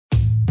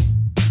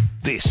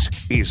This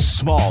is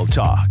Small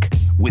Talk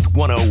with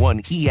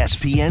 101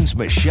 ESPN's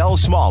Michelle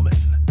Smallman.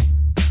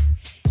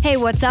 Hey,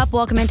 what's up?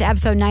 Welcome into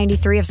episode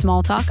 93 of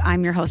Small Talk.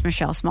 I'm your host,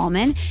 Michelle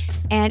Smallman.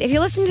 And if you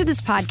listen to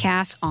this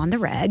podcast on the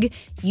reg,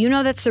 you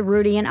know that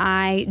Ceruti and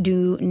I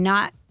do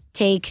not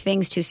take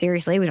things too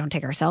seriously. We don't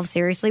take ourselves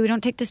seriously. We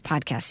don't take this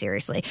podcast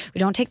seriously. We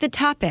don't take the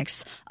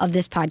topics of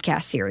this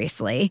podcast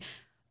seriously.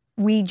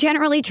 We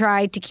generally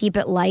try to keep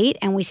it light,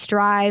 and we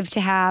strive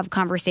to have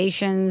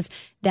conversations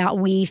that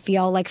we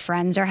feel like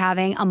friends are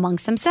having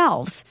amongst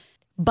themselves.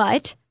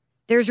 But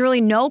there's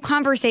really no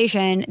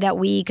conversation that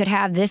we could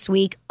have this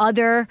week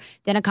other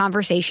than a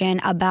conversation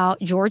about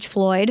George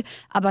Floyd,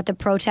 about the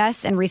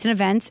protests and recent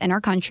events in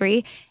our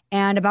country,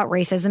 and about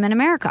racism in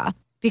America.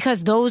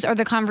 Because those are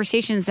the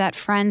conversations that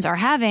friends are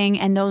having,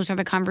 and those are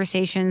the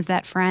conversations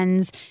that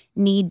friends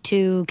need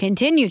to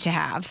continue to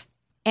have.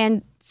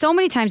 And so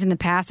many times in the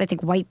past, I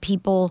think white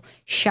people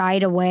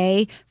shied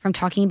away from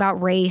talking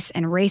about race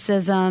and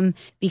racism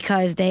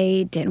because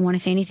they didn't want to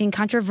say anything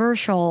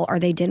controversial, or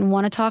they didn't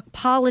want to talk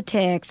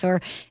politics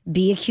or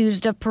be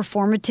accused of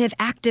performative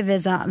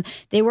activism.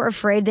 They were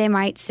afraid they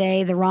might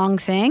say the wrong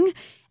thing.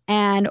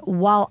 And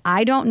while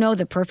I don't know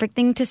the perfect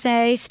thing to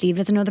say, Steve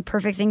doesn't know the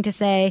perfect thing to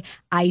say,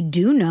 I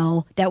do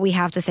know that we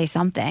have to say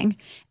something.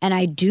 And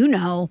I do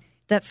know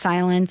that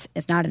silence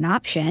is not an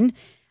option.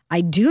 I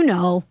do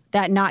know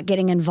that not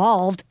getting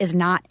involved is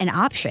not an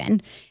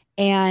option.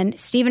 And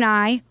Steve and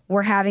I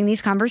were having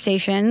these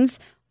conversations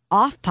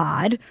off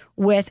pod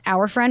with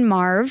our friend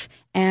Marv,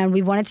 and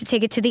we wanted to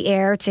take it to the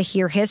air to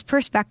hear his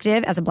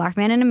perspective as a black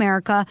man in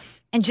America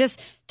and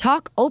just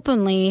talk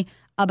openly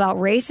about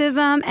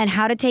racism and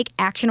how to take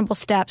actionable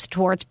steps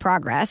towards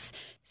progress.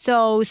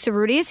 So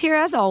Ceruti is here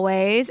as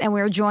always, and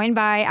we're joined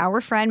by our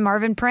friend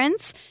Marvin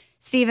Prince.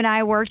 Steve and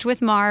I worked with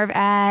Marv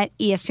at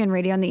ESPN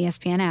Radio and the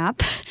ESPN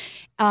app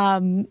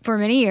for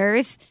many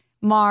years.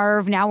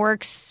 Marv now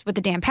works with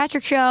the Dan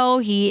Patrick Show.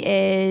 He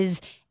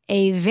is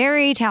a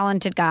very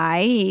talented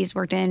guy. He's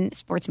worked in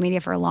sports media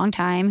for a long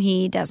time.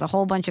 He does a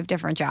whole bunch of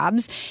different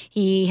jobs.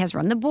 He has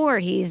run the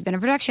board. He's been a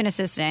production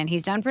assistant.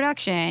 He's done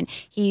production.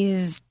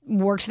 He's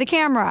worked the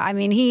camera. I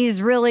mean,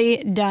 he's really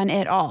done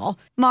it all.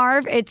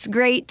 Marv, it's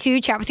great to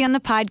chat with you on the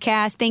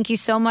podcast. Thank you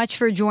so much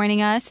for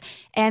joining us.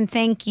 And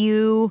thank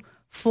you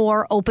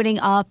for opening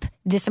up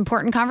this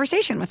important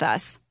conversation with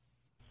us.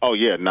 Oh,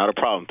 yeah, not a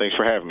problem. Thanks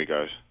for having me,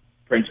 guys.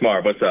 Prince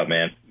Marv, what's up,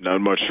 man? Not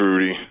much,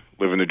 Ceruti.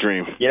 Living the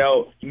dream. You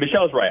know,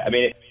 Michelle's right. I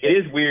mean, it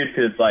is weird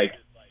because it's like,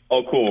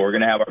 oh, cool, we're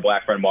going to have our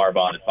black friend Marv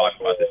on to talk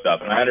about this stuff.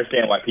 And I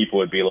understand why people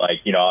would be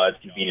like, you know, oh,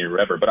 it's convenient or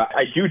whatever. But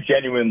I do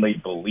genuinely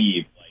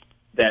believe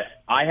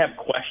that I have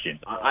questions.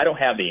 I don't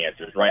have the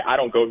answers, right? I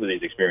don't go through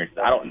these experiences.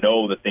 I don't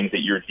know the things that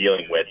you're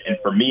dealing with. And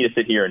for me to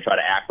sit here and try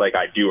to act like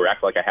I do or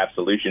act like I have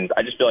solutions,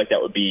 I just feel like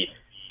that would be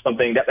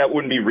something that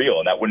wouldn't be real,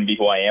 and that wouldn't be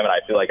who I am, and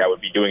I feel like I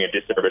would be doing a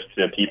disservice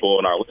to people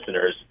and our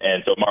listeners.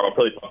 And so, Marv, I'm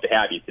really pumped to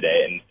have you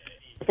today. And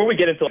before we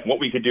get into what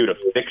we could do to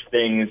fix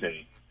things and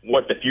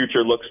what the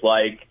future looks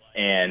like,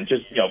 and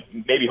just, you know,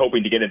 maybe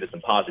hoping to get into some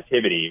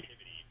positivity,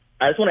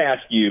 I just want to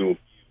ask you,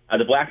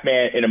 as a black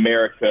man in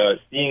America,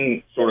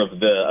 seeing sort of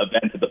the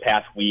events of the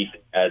past week,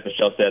 as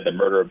Michelle said, the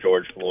murder of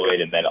George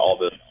Floyd, and then all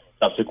the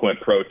subsequent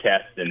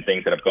protests and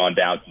things that have gone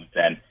down since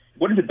then,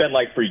 what has it been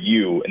like for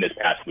you in this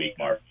past week,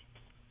 Marv?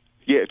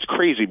 Yeah, it's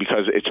crazy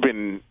because it's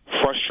been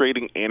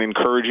frustrating and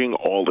encouraging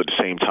all at the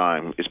same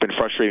time. It's been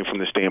frustrating from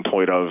the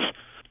standpoint of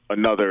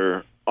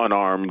another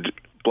unarmed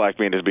black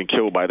man has been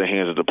killed by the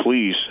hands of the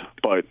police,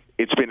 but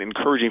it's been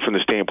encouraging from the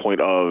standpoint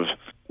of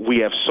we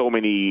have so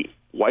many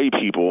white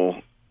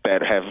people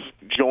that have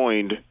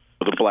joined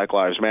the Black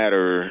Lives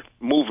Matter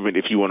movement,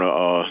 if you want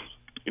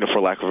to,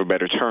 for lack of a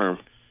better term.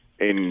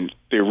 And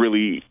they're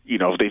really,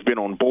 they've been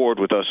on board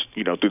with us,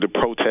 through the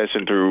protests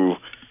and through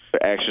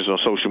the actions on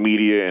social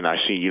media. And I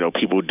see,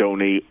 people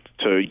donate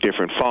to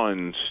different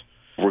funds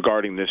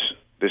regarding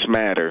this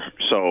matter.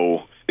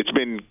 So it's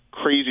been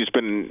crazy. It's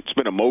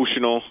been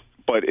emotional,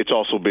 but it's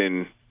also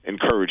been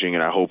encouraging.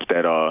 And I hope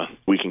that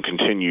we can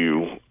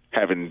continue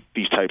having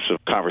these types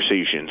of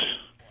conversations.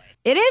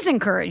 It is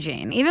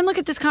encouraging. Even look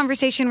at this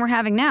conversation we're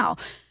having now.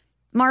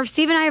 Marv,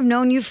 Steve and I have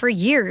known you for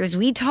years.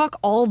 We talk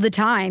all the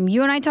time.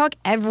 You and I talk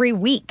every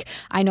week.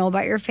 I know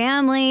about your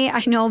family.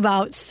 I know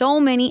about so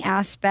many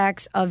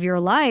aspects of your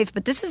life,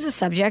 but this is a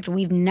subject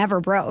we've never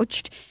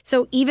broached.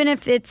 So even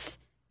if it's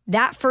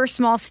that first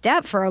small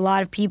step for a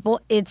lot of people,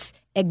 it's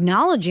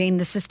acknowledging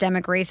the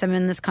systemic racism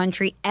in this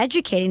country,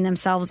 educating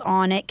themselves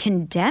on it,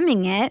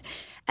 condemning it,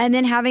 and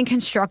then having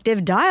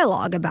constructive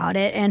dialogue about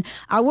it. And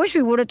I wish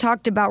we would have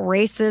talked about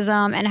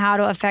racism and how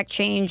to affect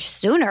change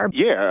sooner.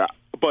 Yeah.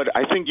 But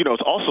I think,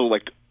 it's also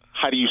like,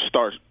 how do you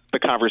start the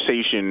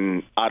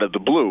conversation out of the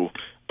blue?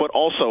 But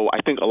also,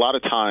 I think a lot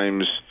of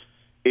times,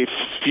 if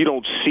you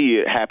don't see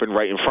it happen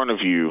right in front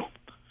of you,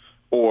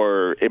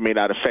 or it may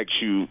not affect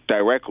you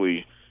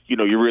directly,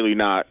 you're really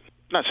not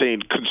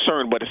saying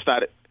concerned, but it's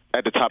not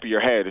at the top of your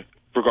head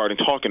regarding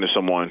talking to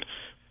someone.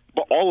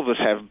 But all of us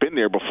have been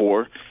there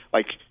before.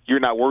 Like,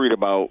 you're not worried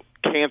about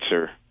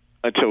cancer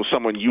until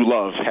someone you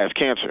love has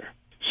cancer.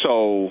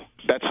 So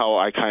that's how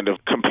I kind of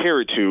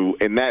compare it to,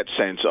 in that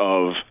sense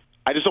of,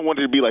 I just don't want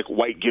it to be like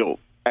white guilt.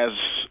 As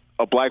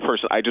a black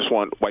person, I just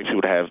want white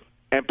people to have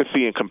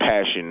empathy and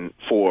compassion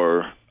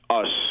for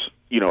us,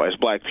 as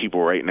black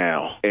people right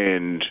now.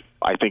 And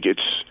I think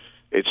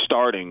it's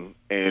starting,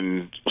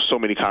 and so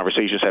many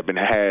conversations have been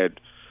had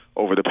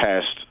over the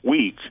past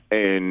week.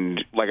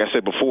 And like I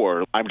said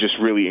before, I'm just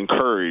really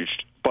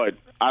encouraged. But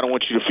I don't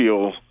want you to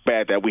feel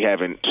bad that we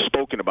haven't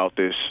spoken about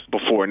this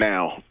before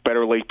now.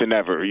 Better late than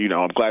never.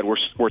 I'm glad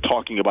we're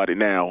talking about it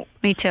now.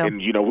 Me too.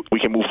 And, we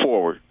can move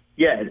forward.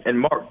 Yeah, and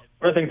Mark,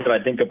 one of the things that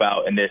I think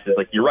about in this is,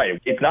 you're right,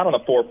 it's not on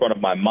the forefront of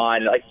my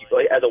mind.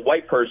 As a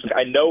white person,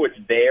 I know it's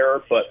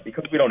there, but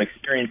because we don't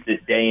experience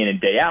it day in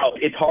and day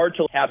out, it's hard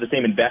to have the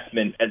same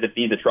investment as if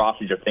these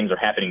atrocities or things are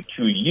happening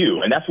to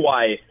you. And that's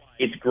why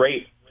it's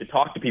great to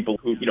talk to people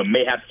who,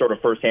 may have sort of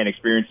firsthand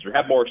experiences or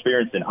have more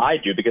experience than I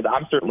do, because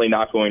I'm certainly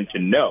not going to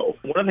know.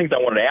 One of the things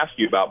I wanted to ask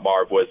you about,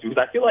 Marv, was, because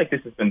I feel like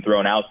this has been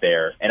thrown out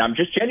there, and I'm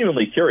just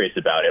genuinely curious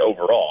about it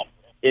overall,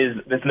 is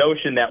this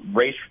notion that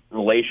race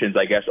relations,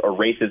 I guess, or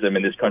racism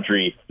in this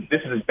country,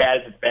 this is as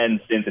bad as it's been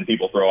since, and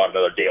people throw out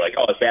another day,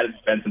 as bad as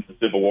it's been since the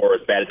Civil War,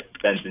 as bad as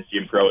it's been since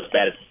Jim Crow, as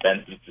bad as it's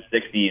been since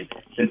the 60s,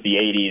 since the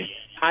 80s.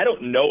 I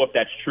don't know if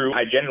that's true.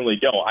 I genuinely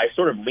don't. I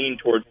sort of lean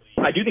towards,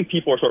 I do think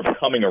people are sort of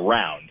coming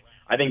around.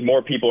 I think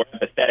more people are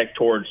empathetic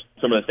towards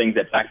some of the things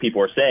that black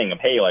people are saying of,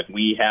 hey,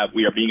 we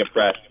are being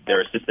oppressed. There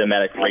is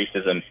systematic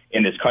racism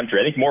in this country.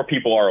 I think more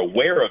people are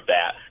aware of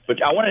that.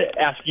 But I wanted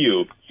to ask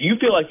you, do you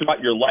feel like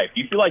throughout your life,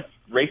 do you feel like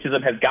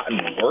racism has gotten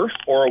worse,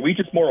 or are we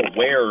just more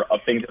aware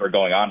of things that are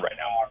going on right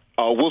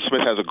now? Will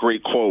Smith has a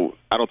great quote.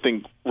 I don't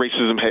think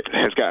racism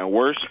has gotten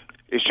worse.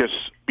 It's just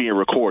being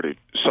recorded.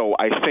 So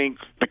I think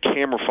the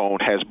camera phone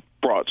has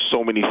brought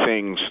so many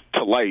things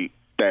to light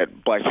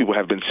that black people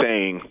have been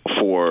saying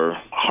for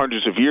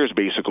hundreds of years,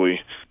 basically.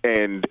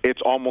 And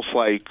it's almost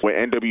like when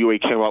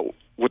NWA came out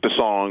with the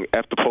song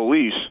F the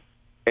Police,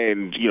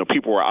 and,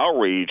 people were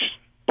outraged.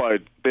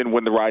 But then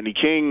when the Rodney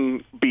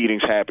King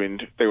beatings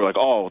happened, they were like,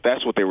 oh,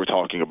 that's what they were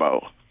talking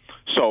about.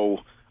 So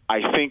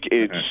I think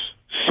it's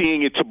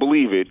seeing it to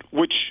believe it,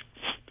 which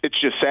it's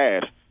just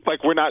sad.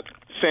 We're not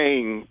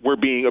saying we're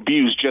being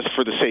abused just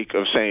for the sake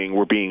of saying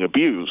we're being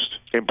abused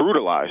and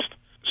brutalized.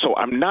 So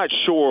I'm not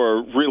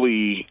sure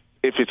really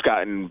if it's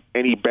gotten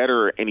any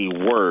better or any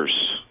worse,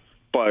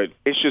 but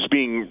it's just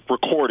being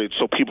recorded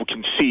so people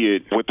can see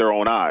it with their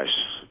own eyes.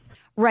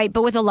 Right,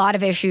 but with a lot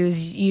of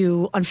issues,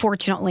 you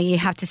unfortunately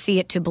have to see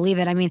it to believe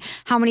it. I mean,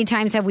 how many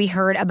times have we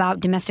heard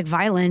about domestic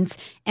violence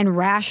and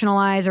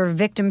rationalize or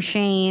victim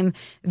shame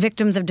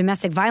victims of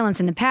domestic violence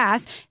in the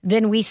past?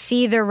 Then we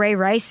see the Ray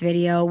Rice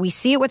video. We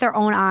see it with our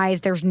own eyes.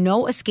 There's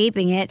no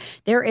escaping it.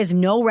 There is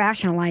no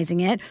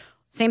rationalizing it.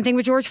 Same thing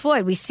with George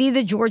Floyd. We see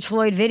the George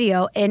Floyd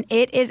video, and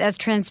it is as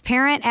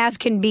transparent as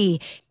can be.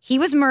 He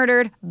was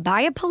murdered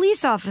by a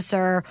police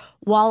officer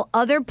while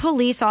other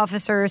police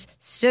officers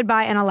stood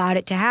by and allowed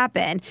it to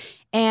happen.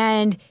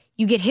 And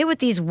you get hit with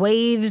these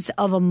waves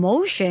of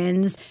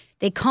emotions.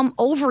 They come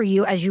over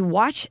you as you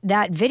watch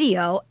that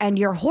video, and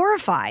you're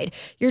horrified.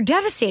 You're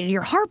devastated.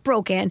 You're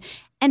heartbroken.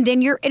 And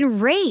then you're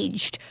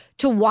enraged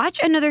to watch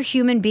another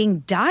human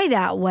being die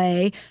that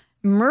way,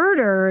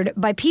 murdered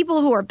by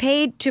people who are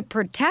paid to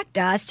protect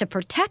us, to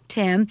protect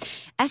him,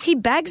 as he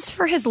begs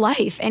for his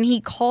life and he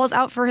calls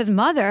out for his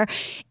mother.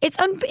 It's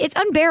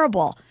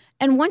unbearable.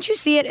 And once you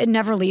see it, it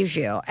never leaves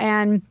you.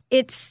 And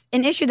it's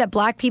an issue that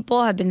black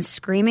people have been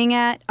screaming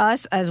at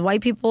us as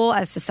white people,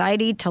 as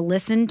society, to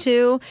listen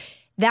to.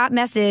 That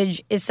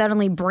message is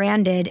suddenly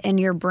branded in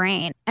your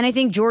brain. And I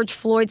think George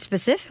Floyd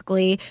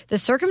specifically, the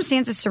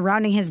circumstances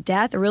surrounding his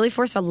death really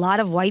forced a lot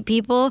of white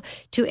people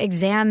to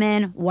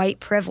examine white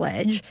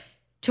privilege,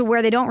 to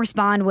where they don't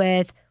respond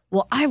with,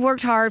 well, I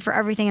worked hard for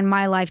everything in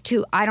my life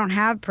too. I don't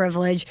have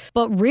privilege.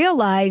 But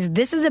realize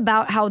this is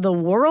about how the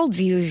world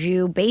views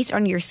you based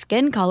on your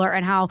skin color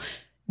and how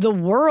the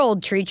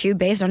world treats you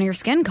based on your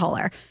skin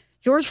color.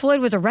 George Floyd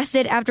was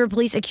arrested after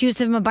police accused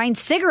him of buying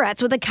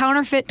cigarettes with a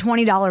counterfeit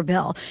 $20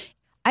 bill.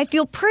 I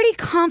feel pretty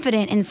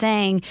confident in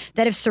saying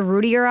that if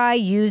Ceruti or I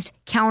used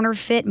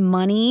counterfeit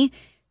money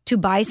to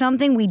buy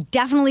something, we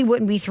definitely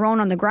wouldn't be thrown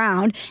on the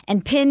ground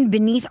and pinned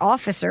beneath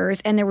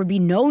officers, and there would be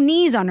no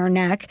knees on our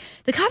neck.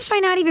 The cops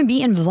might not even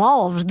be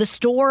involved. The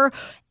store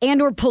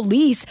and or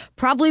police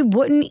probably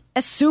wouldn't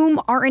assume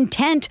our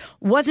intent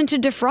wasn't to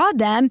defraud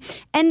them,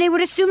 and they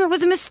would assume it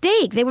was a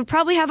mistake. They would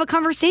probably have a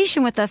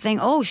conversation with us saying,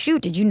 oh,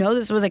 shoot, did you know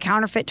this was a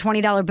counterfeit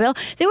 $20 bill?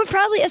 They would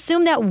probably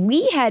assume that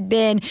we had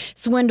been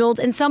swindled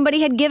and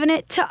somebody had given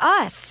it to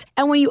us.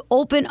 And when you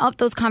open up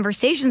those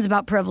conversations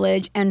about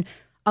privilege and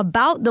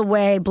about the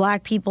way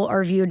black people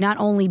are viewed, not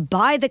only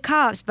by the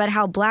cops, but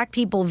how black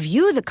people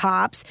view the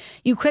cops,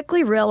 you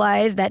quickly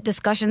realize that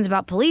discussions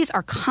about police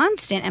are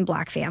constant in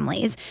black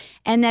families.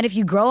 And that if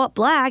you grow up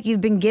black,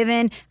 you've been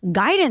given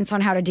guidance on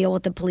how to deal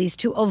with the police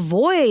to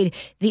avoid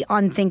the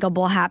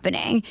unthinkable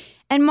happening.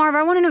 And Marv,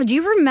 I want to know, do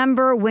you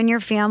remember when your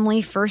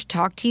family first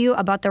talked to you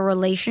about the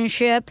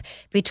relationship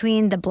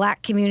between the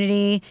black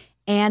community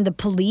and the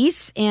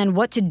police and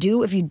what to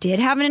do if you did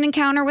have an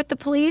encounter with the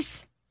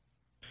police?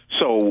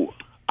 So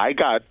I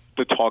got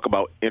to talk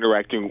about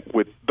interacting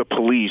with the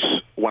police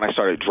when I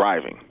started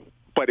driving.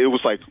 But it was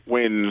like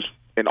when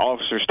an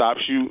officer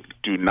stops you,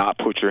 do not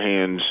put your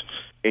hands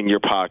in your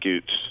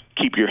pockets.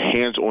 Keep your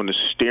hands on the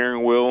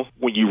steering wheel.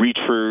 When you reach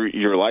for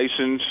your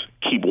license,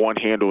 keep one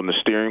hand on the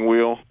steering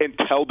wheel and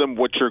tell them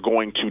what you're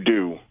going to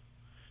do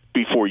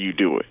before you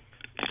do it.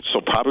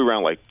 So probably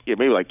around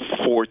maybe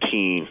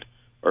 14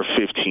 or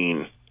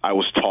 15, I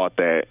was taught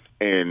that.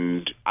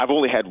 And I've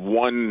only had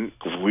one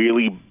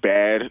really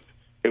bad,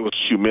 it was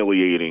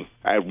humiliating.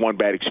 I had one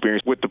bad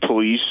experience with the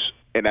police,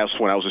 and that's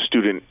when I was a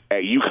student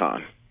at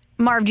UConn.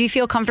 Marv, do you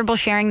feel comfortable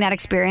sharing that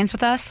experience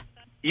with us?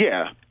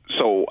 Yeah.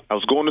 So I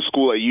was going to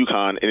school at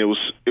UConn, and it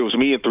was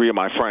me and three of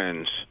my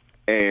friends,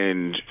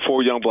 and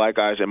four young black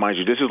guys. And mind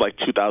you, this is like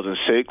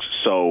 2006,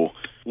 so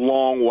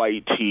long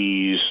white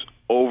tees,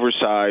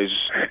 oversized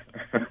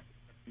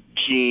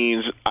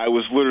jeans. I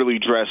was literally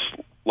dressed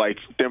like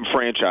them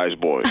franchise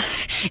boys.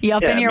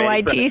 Yup, in your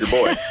white tees.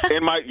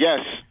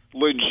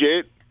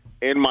 Legit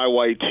in my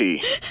white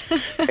tee.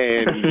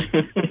 And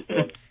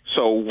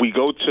so we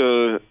go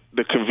to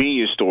the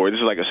convenience store. This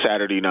is like a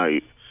Saturday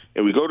night.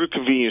 And we go to the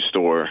convenience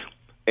store,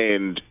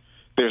 and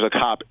there's a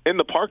cop in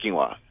the parking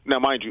lot. Now,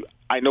 mind you,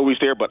 I know he's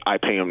there, but I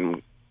pay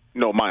him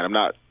no mind. I'm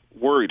not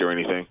worried or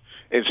anything.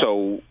 And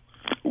so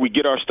we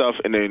get our stuff,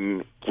 and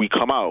then we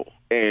come out.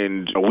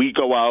 And we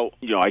go out,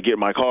 I get in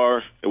my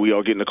car, and we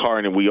all get in the car,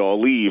 and then we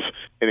all leave.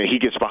 And then he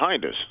gets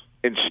behind us.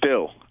 And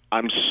still,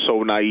 I'm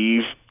so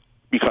naive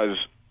because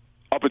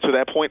up until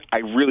that point, I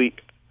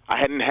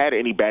hadn't had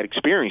any bad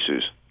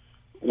experiences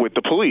with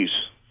the police.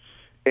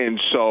 And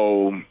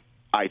so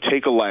I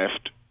take a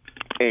left,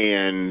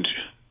 and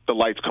the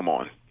lights come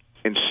on.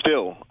 And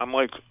still, I'm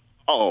like,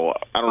 oh,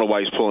 I don't know why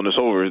he's pulling us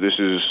over. This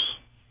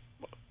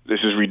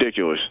is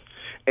ridiculous.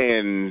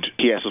 And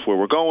he asked us where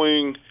we're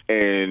going,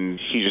 and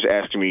he's just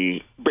asking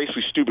me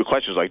basically stupid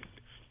questions like,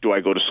 do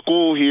I go to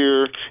school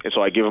here? And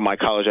so I give him my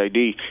college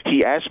ID.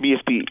 He asked me if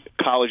the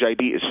college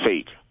ID is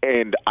fake,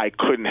 and I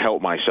couldn't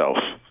help myself.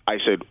 I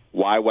said,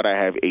 why would I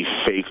have a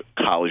fake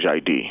college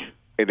ID?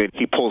 And then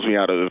he pulls me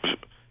out of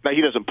 – now,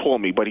 he doesn't pull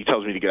me, but he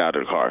tells me to get out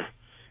of the car.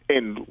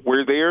 And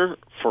we're there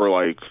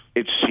for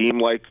it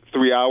seemed like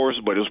 3 hours,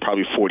 but it was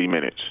probably 40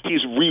 minutes.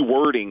 He's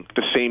rewording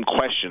the same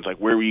questions, like,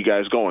 where were you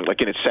guys going?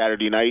 Like, it's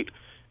Saturday night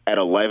at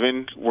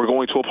 11, we're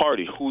going to a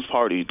party. Whose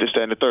party? This,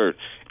 that, and the third.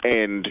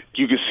 And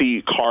you can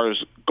see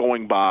cars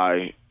going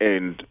by,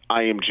 and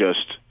I am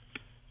just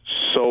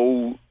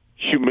so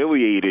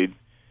humiliated.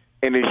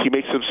 And then he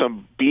makes up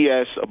some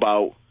BS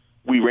about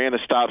we ran a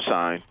stop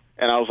sign.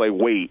 And I was like,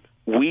 wait,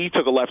 we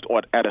took a left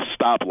at a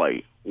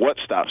stoplight. What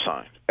stop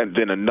sign? And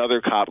then another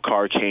cop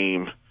car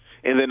came,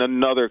 and then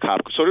another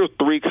cop. So there were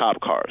 3 cop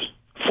cars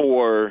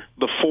for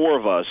the 4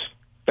 of us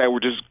that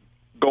were just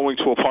going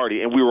to a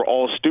party, and we were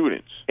all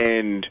students.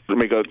 And to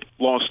make a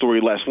long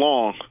story less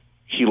long,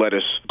 he let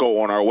us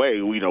go on our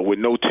way, with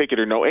no ticket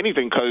or no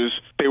anything, because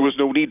there was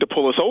no need to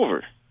pull us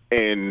over.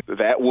 And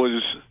that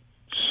was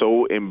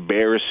so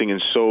embarrassing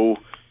and so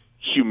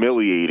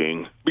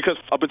humiliating, because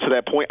up until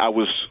that point,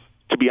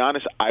 to be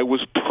honest, I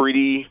was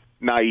pretty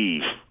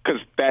naive,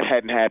 because that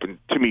hadn't happened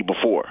to me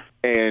before.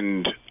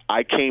 And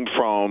I came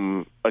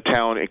from a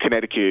town in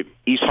Connecticut,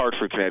 East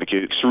Hartford,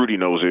 Connecticut. Ceruti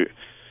knows it.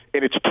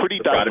 And it's pretty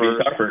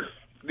diverse.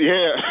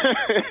 Yeah.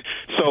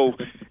 So,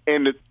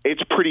 and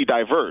it's pretty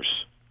diverse.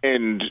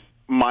 And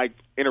my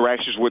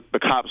interactions with the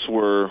cops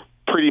were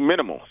pretty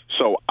minimal.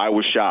 So I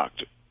was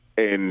shocked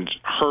and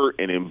hurt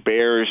and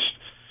embarrassed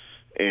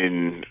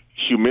and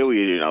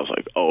humiliated. I was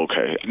like, oh,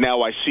 okay.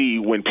 Now I see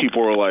when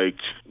people are like,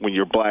 when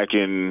you're black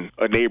in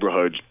a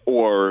neighborhood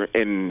or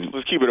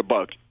let's keep it a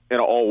buck, in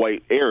an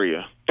all-white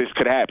area, this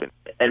could happen.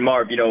 And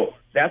Marv,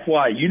 that's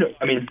why, you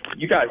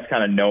guys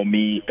kind of know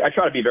me. I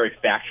try to be very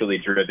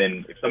factually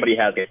driven. If somebody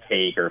has a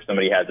take or if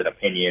somebody has an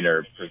opinion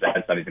or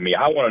presents something to me,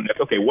 I want to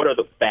know, okay, what are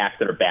the facts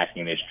that are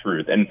backing this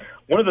truth? And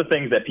one of the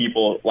things that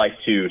people like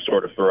to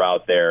sort of throw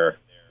out there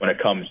when it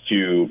comes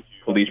to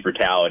police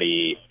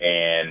brutality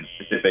and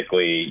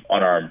specifically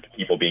unarmed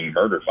people being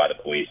murdered by the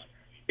police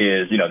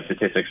is, the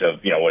statistics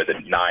of,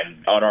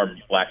 9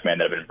 unarmed black men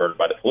that have been murdered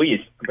by the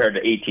police compared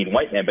to 18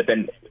 white men. But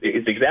then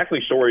it's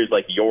exactly stories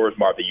like yours,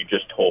 Marv, that you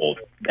just told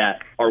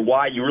that are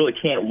why you really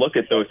can't look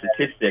at those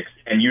statistics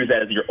and use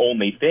that as your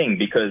only thing,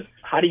 because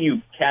how do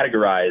you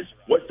categorize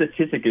what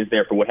statistic is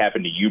there for what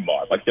happened to you,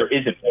 Marv? Like, there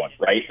isn't one,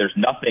 right? There's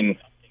nothing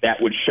that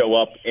would show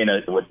up in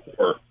a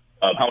report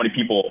of how many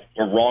people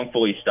were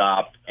wrongfully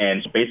stopped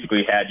and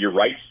basically had your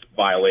rights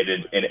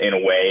violated in a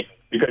way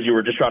because you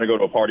were just trying to go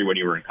to a party when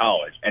you were in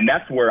college. And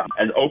that's where,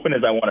 as open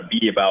as I want to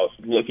be about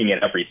looking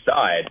at every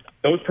side,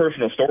 those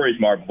personal stories,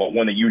 Marv, but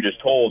one that you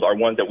just told, are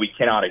ones that we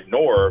cannot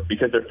ignore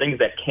because they're things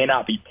that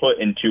cannot be put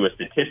into a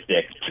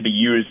statistic to be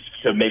used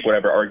to make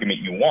whatever argument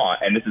you want.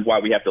 And this is why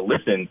we have to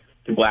listen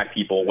to black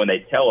people when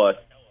they tell us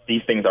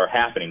these things are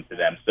happening to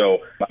them. So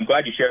I'm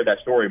glad you shared that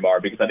story,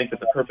 Marv, because I think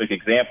that's a perfect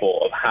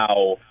example of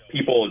how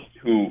people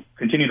who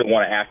continue to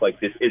want to act like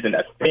this isn't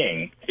a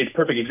thing, it's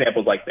perfect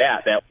examples like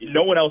that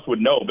no one else would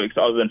know because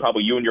other than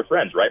probably you and your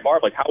friends, right,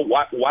 Marv? Like,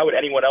 why would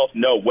anyone else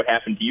know what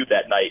happened to you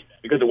that night?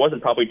 Because it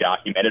wasn't probably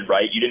documented,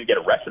 right? You didn't get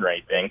arrested or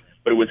anything,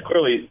 but it was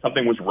clearly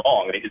something was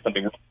wrong. They did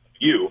something wrong to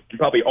you. And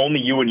probably only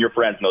you and your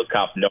friends and those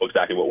cops know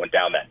exactly what went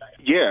down that night.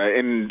 Yeah,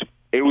 and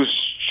it was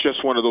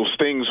just one of those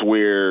things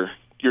where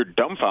you're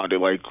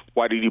dumbfounded, like,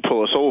 why did he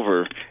pull us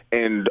over?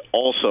 And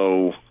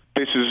also,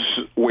 this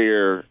is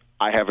where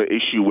I have an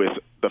issue with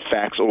the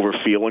facts over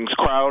feelings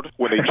crowd,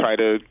 where they try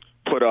to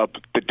put up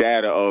the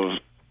data of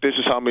this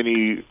is how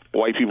many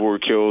white people were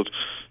killed,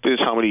 this is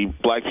how many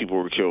black people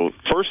were killed.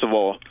 First of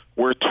all,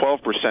 we're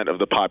 12% of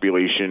the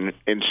population,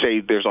 and say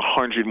there's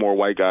 100 more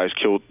white guys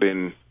killed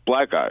than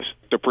black guys.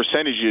 The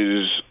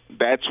percentages,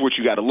 that's what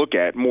you got to look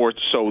at more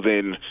so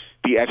than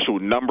the actual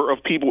number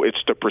of people. It's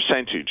the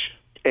percentage.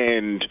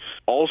 And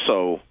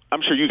also,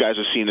 I'm sure you guys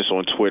have seen this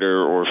on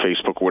Twitter or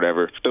Facebook or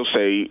whatever. They'll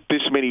say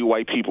this many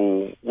white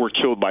people were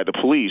killed by the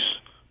police.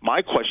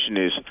 My question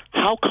is,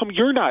 how come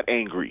you're not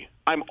angry?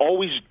 I'm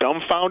always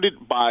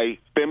dumbfounded by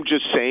them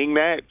just saying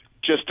that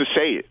just to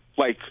say it.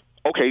 Like,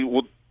 okay,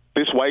 well,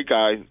 this white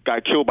guy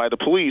got killed by the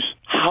police.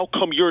 How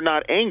come you're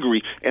not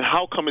angry? And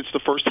how come it's the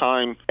first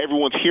time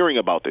everyone's hearing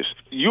about this?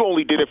 You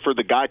only did it for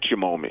the gotcha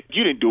moment.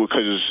 You didn't do it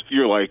because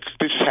you're like,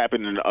 this is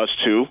happening to us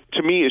too.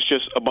 To me, it's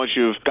just a bunch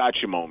of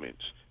gotcha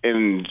moments.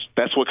 And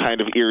that's what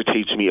kind of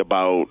irritates me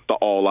about the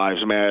All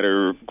Lives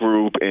Matter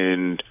group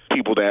and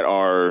people that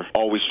are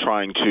always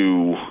trying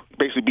to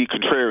basically be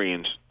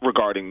contrarians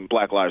regarding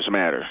Black Lives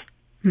Matter.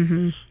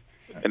 Mm-hmm.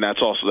 And that's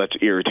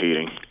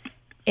irritating.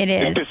 It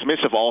is. It's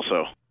dismissive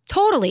also.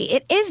 Totally.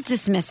 It is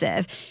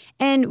dismissive.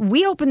 And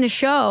we opened the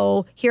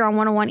show here on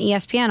 101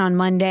 ESPN on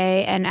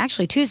Monday and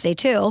actually Tuesday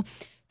too,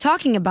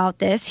 talking about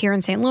this here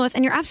in St. Louis.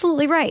 And you're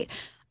absolutely right.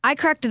 I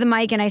cracked the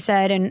mic and I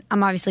said, and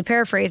I'm obviously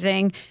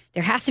paraphrasing,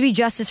 there has to be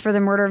justice for the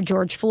murder of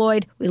George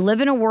Floyd. We live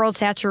in a world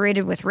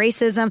saturated with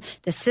racism.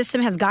 The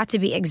system has got to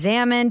be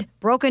examined,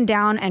 broken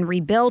down, and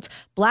rebuilt.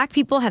 Black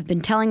people have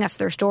been telling us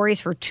their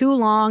stories for too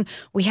long.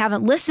 We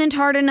haven't listened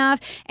hard enough,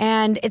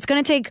 and it's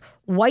going to take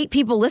white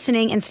people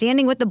listening and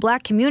standing with the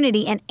black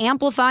community and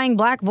amplifying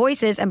black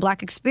voices and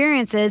black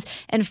experiences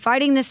and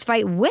fighting this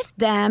fight with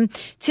them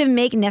to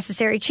make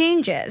necessary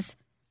changes.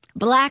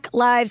 Black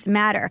Lives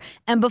Matter.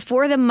 And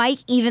before the mic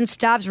even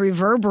stops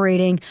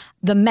reverberating,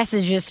 the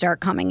messages start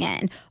coming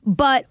in.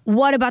 But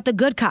what about the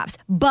good cops?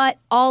 But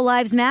all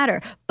lives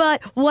matter.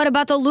 But what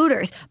about the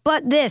looters?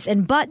 But this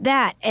and but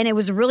that. And it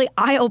was really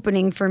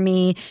eye-opening for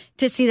me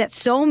to see that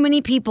so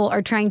many people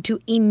are trying to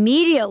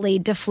immediately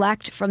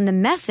deflect from the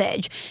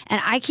message. And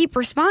I keep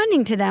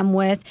responding to them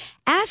with,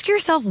 ask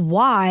yourself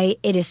why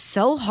it is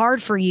so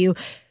hard for you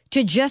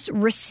to just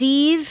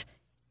receive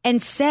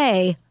and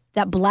say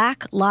that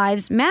Black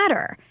Lives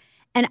Matter.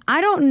 And I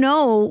don't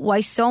know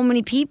why so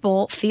many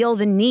people feel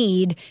the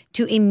need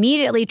to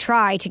immediately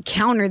try to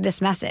counter this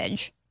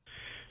message.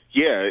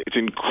 Yeah, it's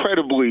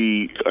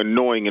incredibly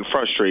annoying and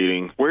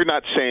frustrating. We're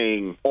not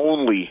saying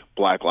only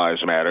Black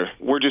Lives Matter.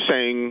 We're just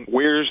saying,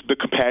 where's the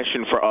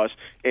compassion for us?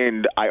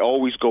 And I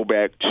always go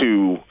back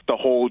to the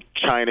whole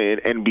China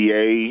and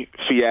NBA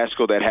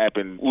fiasco that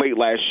happened late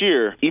last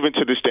year, even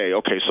to this day.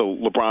 Okay, so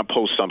LeBron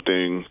posts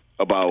something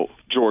about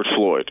George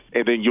Floyd,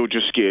 and then you'll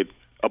just get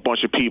a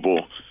bunch of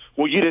people,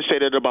 well, you didn't say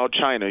that about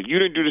China. You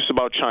didn't do this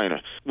about China.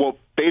 Well,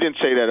 they didn't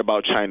say that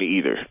about China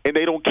either, and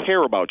they don't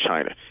care about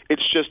China.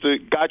 It's just a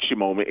gotcha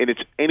moment, and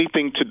it's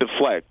anything to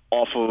deflect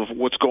off of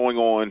what's going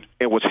on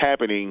and what's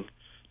happening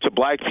to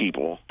black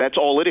people. That's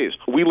all it is.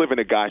 We live in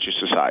a gotcha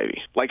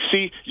society. Like,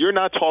 see, you're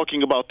not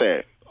talking about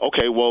that.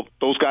 Okay, well,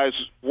 those guys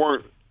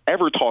weren't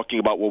ever talking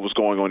about what was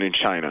going on in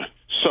China.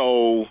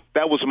 So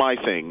that was my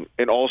thing.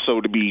 And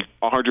also, to be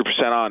 100%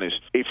 honest,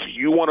 if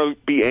you want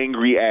to be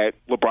angry at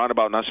LeBron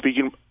about not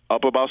speaking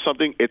up about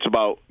something, it's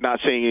about not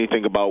saying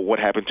anything about what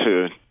happened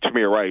to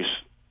Tamir Rice,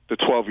 the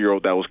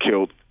 12-year-old that was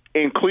killed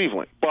in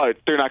Cleveland. But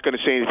they're not going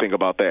to say anything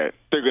about that.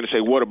 They're going to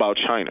say, what about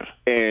China?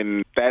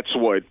 And that's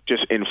what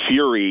just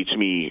infuriates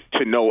me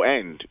to no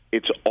end.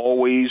 It's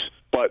always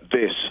but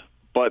this,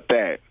 but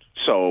that.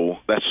 So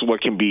that's what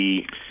can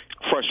be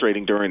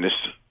frustrating during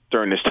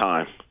this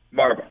time.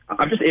 Marv,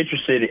 I'm just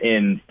interested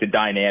in the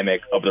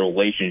dynamic of the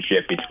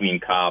relationship between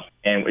cops,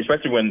 and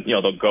especially when,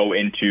 they'll go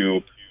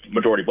into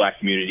majority black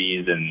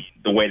communities and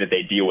the way that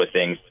they deal with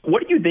things.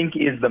 What do you think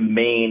is the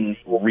main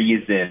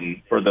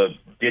reason for the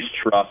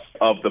distrust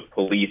of the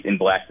police in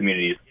black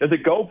communities? Does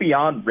it go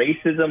beyond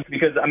racism?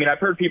 Because, I've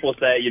heard people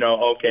say,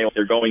 okay,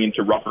 they're going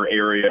into rougher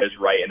areas,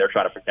 right, and they're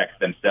trying to protect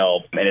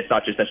themselves, and it's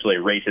not just essentially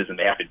racism.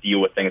 They have to deal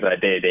with things on a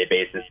day-to-day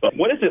basis. But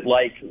what is it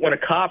like when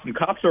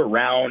cops are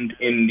around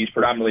in these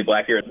predominantly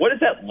black areas? What is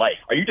that like?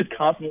 Are you just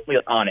constantly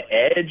on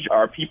edge?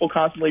 Are people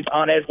constantly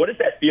on edge? What is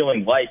that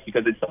feeling like?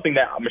 Because it's something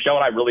that Michelle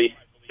and I really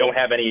don't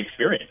have any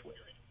experience with.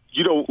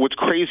 What's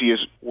crazy is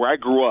where I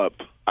grew up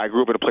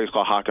in a place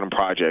called Hockenham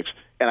Projects,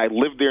 and I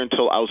lived there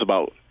until I was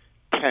about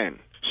 10.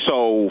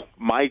 So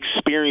my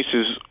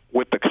experiences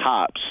with the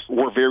cops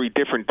were very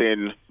different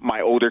than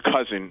my older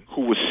cousin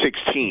who was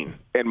 16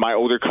 and my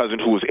older cousin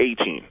who was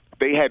 18.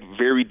 They had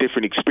very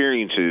different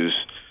experiences.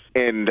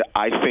 And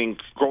I think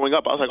growing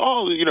up, I was like,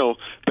 oh, you know,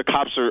 the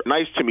cops are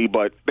nice to me,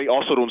 but they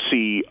also don't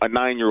see a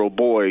 9-year-old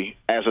boy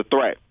as a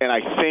threat. And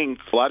I think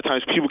a lot of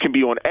times people can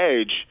be on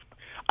edge.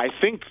 I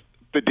think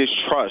the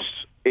distrust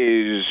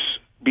is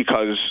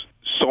because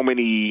so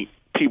many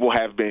people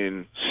have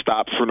been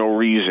stopped for no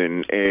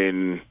reason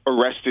and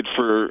arrested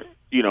for,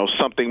 you know,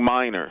 something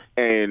minor,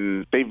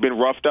 and they've been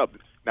roughed up.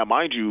 Now,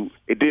 mind you,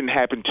 it didn't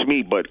happen to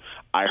me, but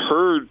I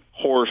heard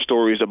horror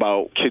stories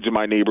about kids in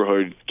my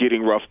neighborhood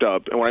getting roughed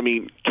up. And when I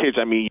mean kids,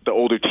 I mean the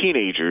older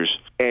teenagers.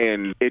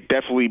 And it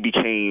definitely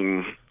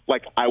became,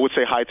 like, I would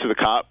say hi to the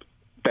cop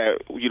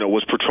that, you know,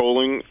 was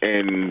patrolling,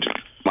 and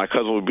my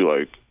cousin would be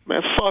like,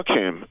 man, fuck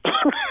him.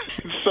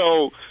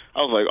 So I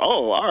was like,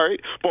 oh, all right.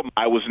 But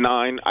I was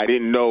 9. I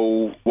didn't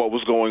know what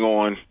was going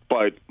on.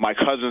 But my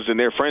cousins and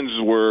their friends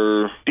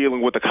were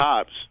dealing with the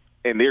cops,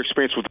 and their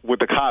experience with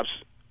the cops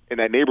in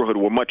that neighborhood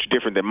were much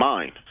different than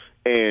mine.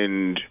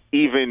 And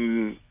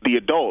even the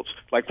adults,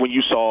 like when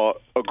you saw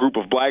a group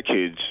of black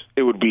kids,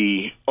 it would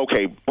be,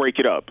 okay, break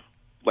it up.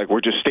 Like,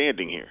 we're just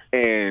standing here.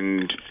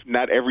 And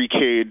not every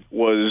kid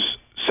was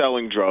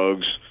selling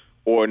drugs,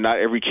 or not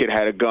every kid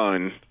had a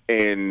gun.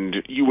 And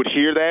you would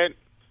hear that.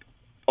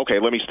 Okay,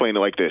 let me explain it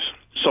like this.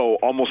 So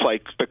almost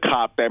like the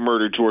cop that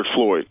murdered George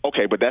Floyd.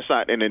 Okay, but that's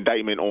not an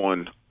indictment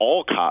on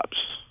all cops.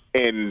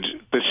 And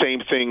the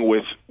same thing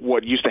with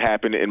what used to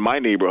happen in my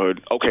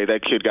neighborhood. Okay,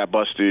 that kid got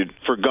busted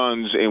for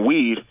guns and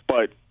weed,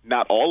 but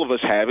not all of us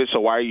have it, so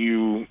why are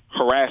you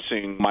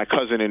harassing my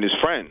cousin and his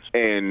friends?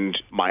 And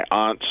my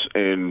aunts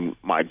and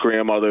my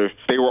grandmother,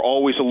 they were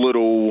always a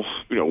little,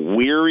 you know,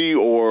 weary,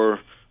 or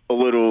a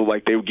little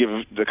like they would give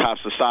the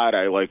cops the side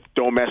eye, like,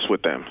 don't mess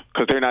with them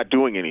because they're not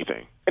doing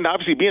anything. And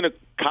obviously being a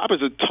cop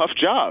is a tough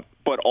job,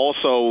 but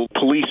also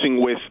policing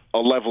with a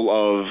level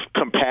of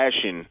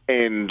compassion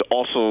and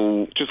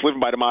also just living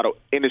by the motto,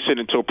 innocent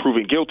until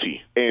proven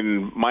guilty.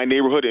 In my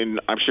neighborhood, and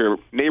I'm sure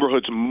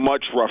neighborhoods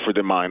much rougher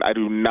than mine, I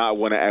do not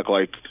want to act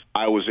like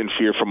I was in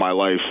fear for my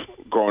life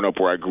growing up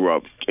where I grew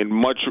up. In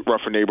much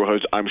rougher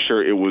neighborhoods, I'm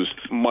sure it was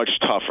much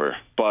tougher.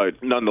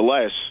 But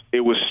nonetheless,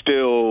 it was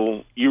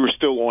still, you were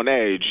still on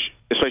edge,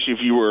 especially if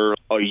you were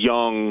a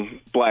young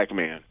black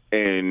man.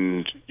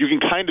 And you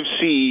can kind of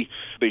see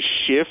the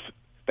shift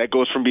that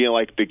goes from being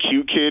like the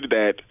cute kid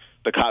that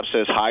the cop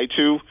says hi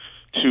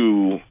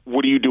to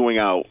what are you doing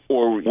out,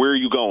 or where are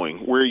you going?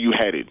 Where are you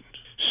headed?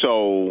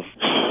 So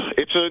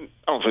it's I don't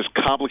know if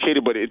it's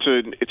complicated, but it's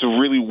a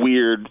really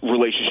weird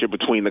relationship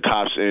between the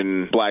cops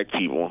and black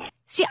people.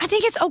 See, I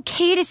think it's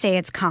okay to say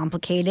it's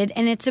complicated,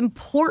 and it's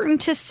important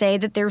to say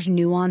that there's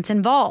nuance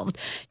involved.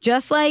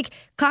 Just like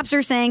cops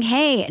are saying,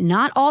 hey,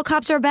 not all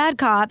cops are bad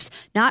cops,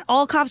 not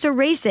all cops are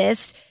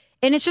racist.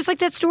 And it's just like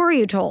that story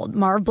you told,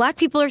 Marv. Black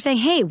people are saying,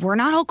 hey, we're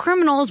not all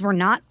criminals, we're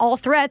not all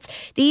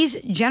threats. These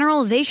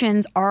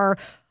generalizations are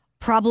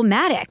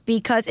problematic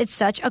because it's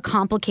such a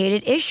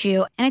complicated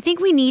issue. And I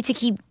think we need to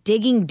keep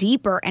digging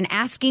deeper and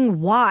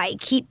asking why,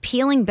 keep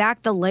peeling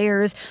back the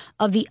layers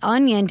of the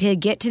onion to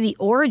get to the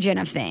origin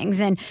of things.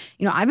 And,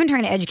 you know, I've been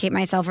trying to educate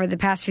myself over the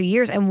past few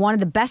years. And one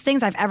of the best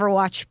things I've ever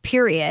watched,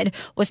 period,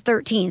 was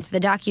 13th, the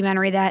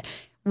documentary that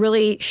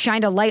really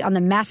shined a light on the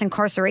mass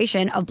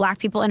incarceration of black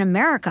people in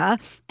America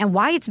and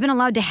why it's been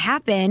allowed to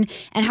happen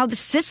and how the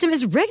system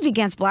is rigged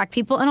against black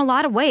people in a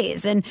lot of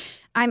ways. And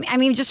I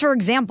mean, just for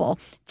example,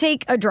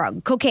 take a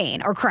drug,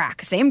 cocaine or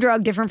crack, same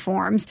drug, different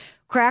forms.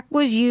 Crack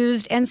was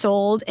used and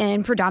sold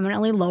in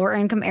predominantly lower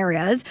income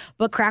areas,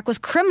 but crack was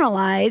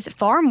criminalized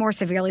far more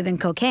severely than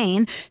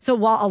cocaine. So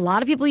while a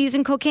lot of people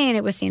using cocaine,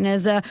 it was seen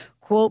as a,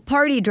 quote,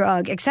 party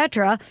drug,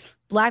 etc.,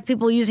 black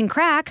people using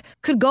crack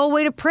could go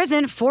away to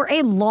prison for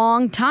a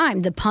long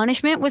time. The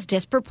punishment was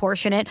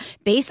disproportionate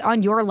based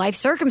on your life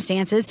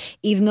circumstances,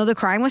 even though the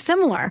crime was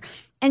similar.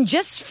 And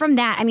just from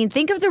that, I mean,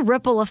 think of the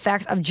ripple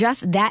effects of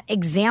just that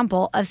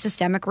example of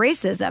systemic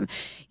racism.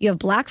 You have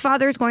black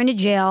fathers going to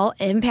jail,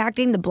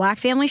 impacting the black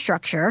family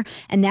structure,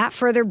 and that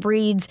further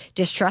breeds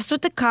distrust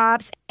with the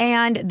cops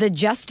and the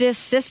justice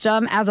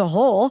system as a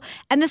whole,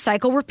 and the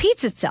cycle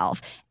repeats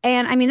itself.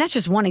 And I mean, that's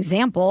just one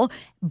example,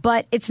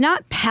 but it's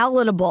not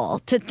palatable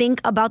to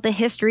think about the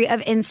history of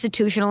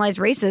institutionalized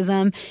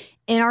racism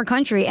in our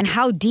country and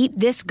how deep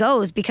this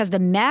goes, because the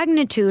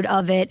magnitude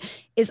of it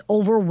is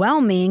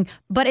overwhelming.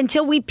 But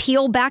until we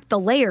peel back the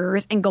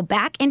layers and go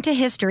back into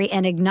history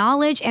and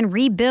acknowledge and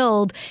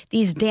rebuild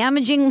these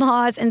damaging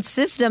laws and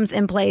systems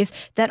in place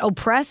that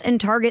oppress and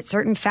target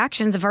certain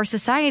factions of our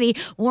society,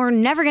 we're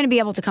never going to be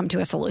able to come to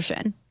a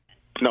solution.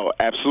 No,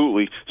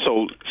 absolutely.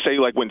 So say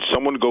like when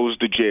someone goes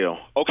to jail,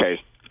 okay,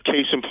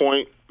 case in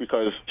point,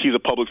 because he's a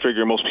public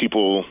figure, most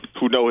people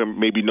who know him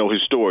maybe know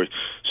his story.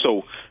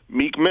 So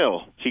Meek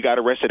Mill, he got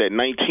arrested at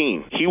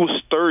 19. He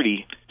was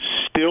 30,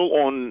 still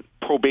on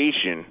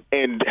probation,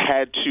 and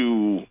had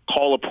to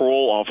call a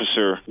parole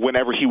officer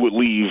whenever he would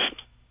leave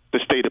the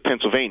state of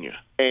Pennsylvania.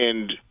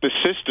 And the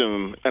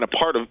system, and a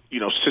part of,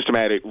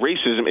 systematic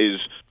racism is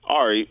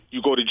all right,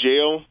 you go to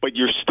jail, but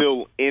you're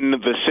still in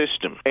the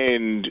system.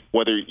 And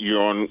whether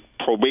you're on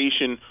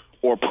probation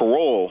or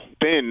parole,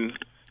 then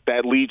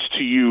that leads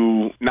to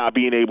you not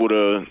being able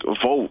to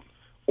vote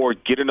or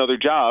get another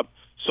job.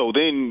 So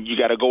then you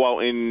got to go out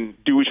and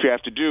do what you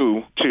have to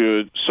do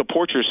to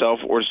support yourself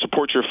or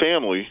support your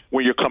family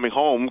when you're coming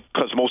home,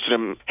 because most of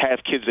them have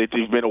kids that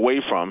they've been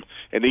away from.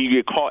 And then you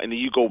get caught and then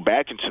you go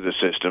back into the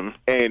system.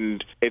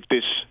 And it's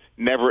this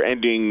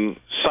never-ending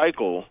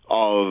cycle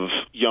of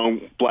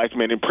young black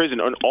men in prison.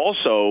 And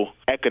also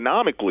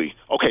economically,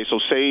 okay, so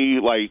say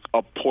like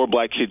a poor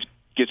black kid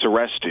gets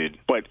arrested,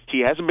 but he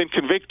hasn't been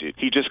convicted.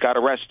 He just got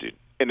arrested.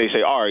 And they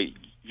say, all right,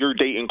 your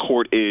date in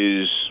court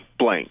is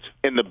blank,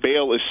 and the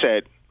bail is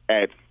set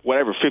at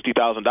whatever,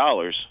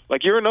 $50,000.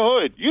 Like, you're in the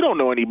hood. You don't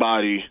know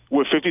anybody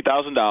with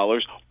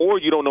 $50,000, or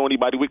you don't know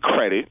anybody with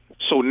credit.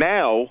 So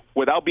now,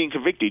 without being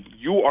convicted,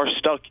 you are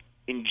stuck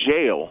in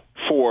jail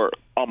for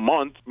a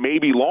month,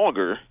 maybe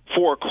longer,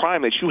 for a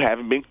crime that you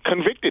haven't been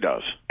convicted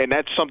of. And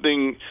that's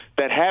something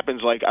that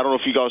happens. Like, I don't know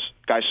if you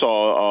guys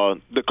saw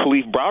the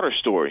Khalif Browder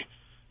story.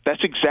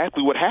 That's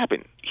exactly what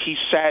happened. He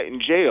sat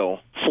in jail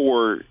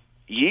for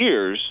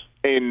years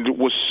and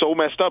was so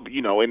messed up,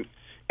 you know, and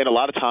a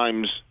lot of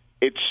times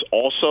it's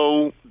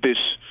also this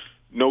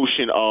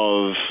notion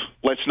of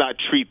let's not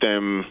treat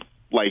them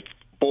like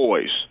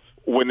boys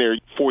when they're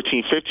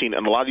 14, 15,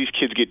 and a lot of these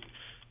kids get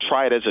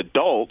tried as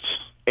adults,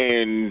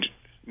 and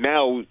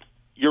now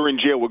you're in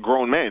jail with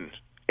grown men.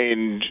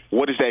 And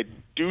what does that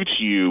do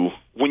to you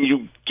when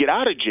you get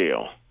out of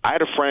jail? I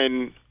had a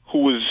friend who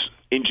was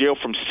in jail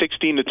from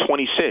 16 to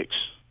 26.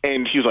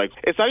 And he was like,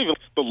 it's not even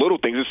the little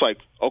things. It's like,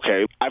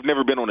 okay, I've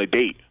never been on a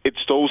date. It's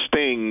those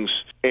things.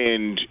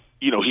 And,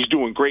 you know, he's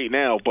doing great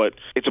now, but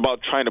it's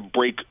about trying to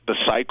break the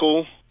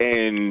cycle.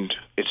 And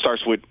it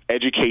starts with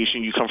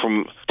education. You come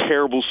from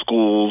terrible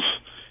schools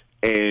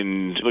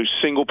and a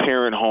single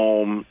parent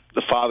home.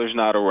 The father's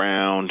not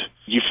around.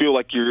 You feel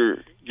like you're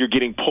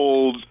getting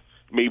pulled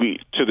maybe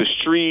to the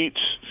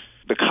streets.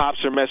 The cops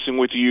are messing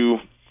with you.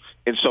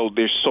 And so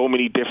there's so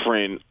many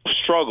different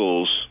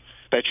struggles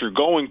that you're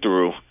going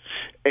through.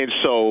 And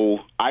so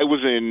I was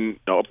in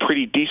a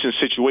pretty decent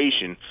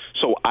situation.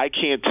 So I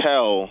can't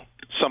tell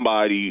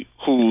somebody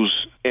who's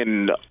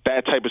in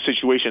that type of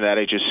situation that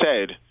I just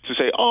said to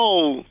say,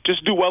 oh,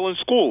 just do well in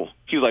school.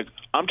 He's like,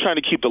 I'm trying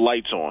to keep the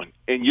lights on,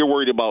 and you're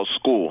worried about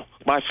school.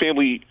 My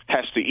family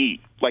has to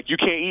eat. Like, you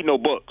can't eat no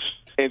books.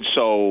 And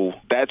so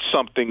that's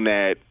something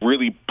that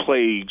really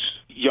plagues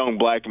young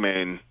black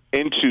men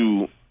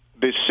into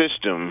this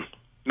system.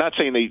 Not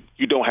saying that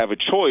you don't have a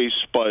choice,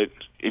 but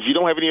if you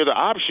don't have any other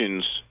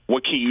options,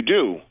 what can you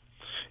do?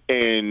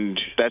 And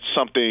that's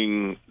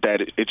something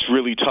that it's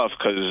really tough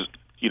because,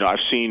 you know, I've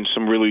seen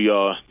some really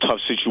tough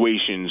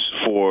situations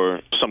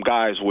for some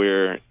guys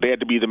where they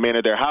had to be the man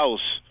of their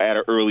house at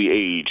an early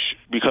age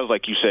because,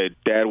 like you said,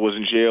 dad was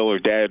in jail or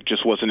dad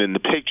just wasn't in the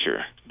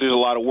picture. There's a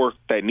lot of work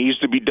that needs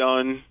to be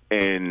done,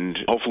 and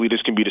hopefully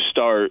this can be the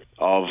start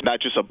of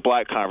not just a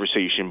black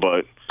conversation,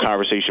 but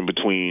conversation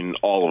between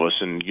all of us,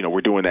 and, you know,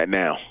 we're doing that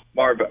now.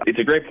 Marv, it's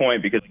a great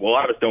point because a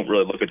lot of us don't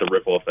really look at the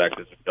ripple effects,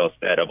 as Michelle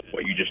said, of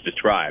what you just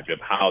described, of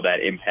how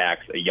that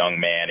impacts a young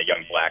man, a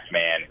young black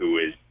man who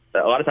is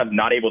a lot of times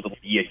not able to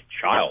be a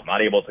child,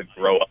 not able to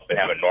grow up and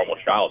have a normal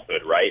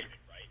childhood, right?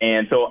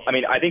 And so, I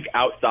mean, I think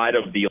outside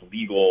of the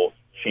legal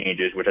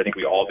changes, which I think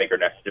we all think are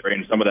necessary,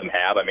 and some of them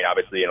have. I mean,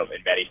 obviously, in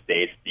many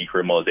states,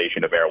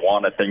 decriminalization of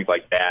marijuana, things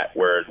like that,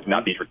 where it's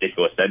not these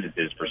ridiculous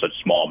sentences for such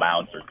small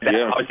amounts.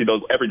 Obviously,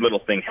 every little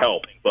thing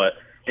helps. But,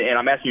 and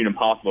I'm asking you an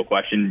impossible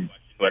question,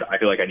 but I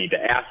feel like I need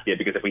to ask it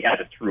because if we had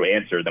a true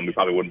answer, then we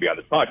probably wouldn't be on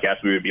this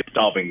podcast. We would be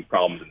solving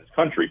problems in this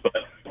country. But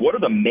what are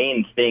the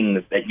main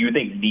things that you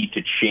think need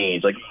to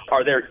change? Like,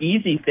 are there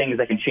easy things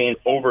that can change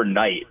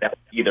overnight that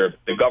either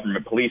the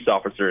government, police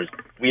officers,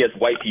 we as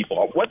white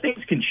people, what things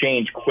can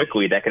change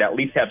quickly that could at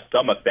least have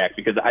some effect?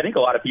 Because I think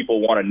a lot of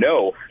people want to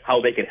know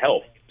how they could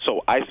help.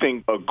 So I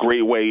think a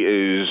great way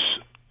is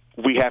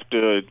we have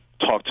to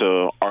talk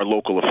to our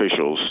local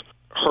officials.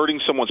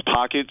 Hurting someone's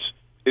pockets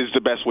is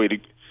the best way to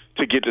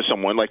get to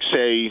someone. Like,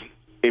 say,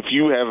 if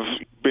you have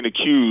been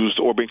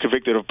accused or been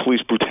convicted of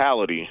police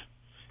brutality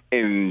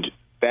and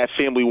that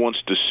family wants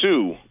to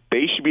sue,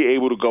 they should be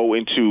able to go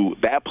into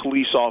that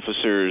police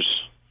officer's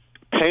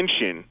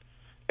pension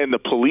and the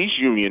police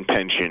union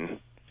pension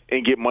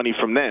and get money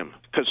from them.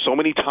 Because so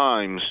many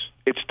times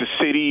it's the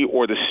city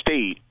or the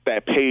state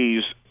that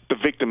pays the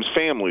victims'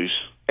 families,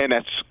 and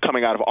that's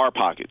coming out of our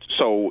pockets.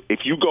 So if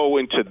you go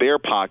into their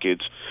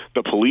pockets,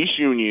 the police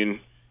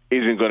union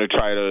isn't going to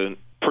try to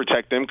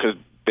protect them because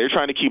they're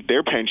trying to keep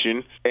their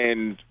pension,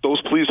 and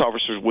those police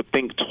officers would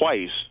think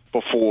twice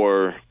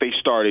before they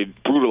started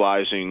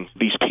brutalizing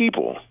these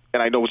people.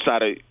 And I know it's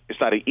not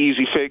an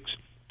easy fix,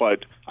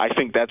 but I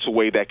think that's a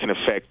way that can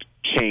affect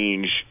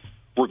change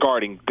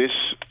regarding this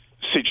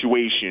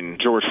situation,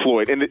 George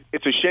Floyd. And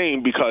it's a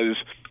shame because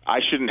I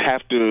shouldn't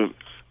have to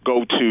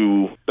go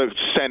to the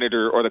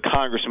senator or the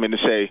congressman to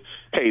say,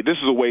 hey, this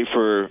is a way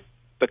for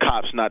the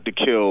cops not to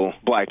kill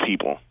black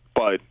people.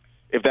 But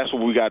if that's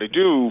what we got to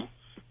do,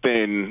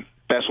 then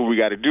that's what we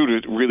got to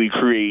do to really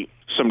create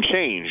some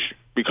change,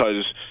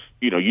 because,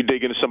 you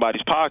dig into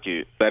somebody's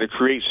pocket, that it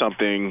creates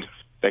something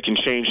that can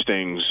change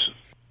things.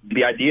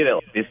 The idea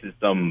that this is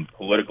some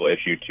political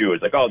issue, too,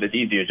 is like, oh, that's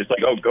easy. It's just like,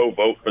 oh, go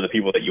vote for the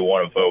people that you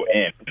want to vote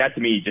in. That,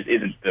 to me, just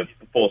isn't the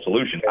full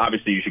solution.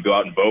 Obviously, you should go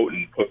out and vote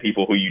and put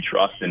people who you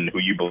trust and who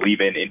you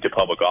believe in into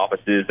public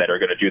offices that are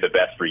going to do the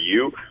best for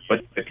you.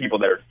 But the people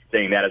that are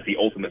saying that as the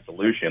ultimate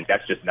solution,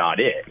 that's just not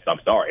it. I'm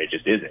sorry, it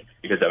just isn't.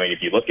 Because,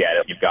 if you look at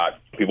it, you've got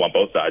people on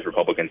both sides,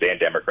 Republicans and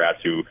Democrats,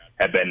 who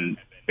have been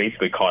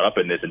basically caught up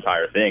in this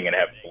entire thing and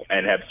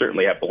have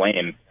certainly have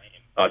blame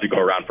to go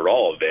around for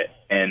all of it.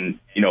 And,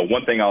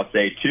 one thing I'll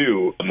say,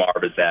 too,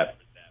 Marv, is that,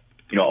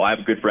 I have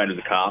a good friend who's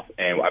a cop,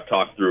 and I've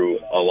talked through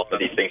a lot of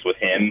these things with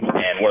him.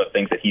 And one of the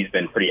things that he's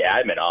been pretty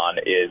adamant on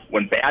is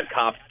when bad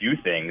cops do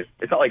things,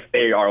 it's not like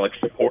they are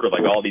supportive,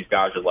 like all these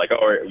guys are like,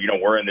 oh,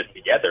 we're in this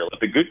together.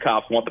 The good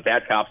cops want the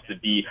bad cops to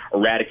be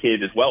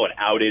eradicated as well and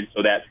outed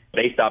so that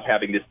they stop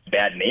having this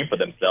bad name for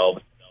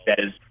themselves that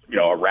is,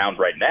 around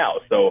right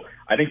now. So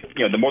I think,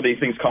 the more these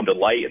things come to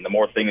light and the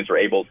more things are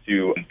able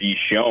to be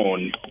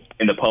shown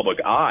in the public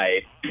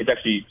eye, it's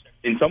actually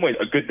in some ways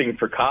a good thing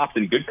for cops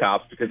and good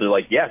cops, because they're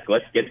like, yes,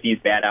 let's get these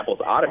bad apples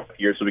out of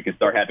here so we can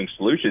start having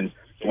solutions,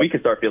 so we can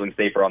start feeling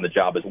safer on the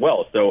job as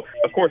well. So,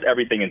 of course,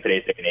 everything in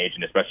today's day and age,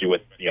 and especially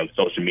with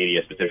social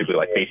media, specifically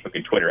like Facebook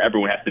and Twitter,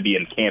 everyone has to be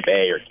in Camp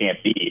A or Camp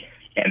B,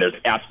 and there's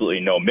absolutely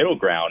no middle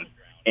ground.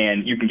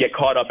 And you can get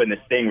caught up in this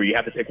thing where you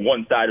have to pick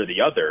one side or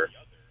the other.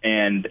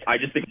 And I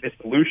just think the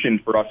solution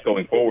for us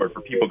going forward,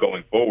 for people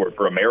going forward,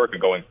 for America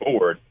going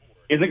forward,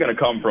 isn't going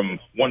to come from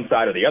one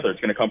side or the other.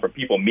 It's going to come from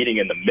people meeting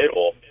in the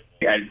middle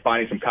and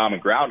finding some common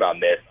ground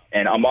on this.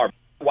 And Amar,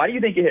 why do you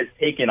think it has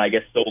taken,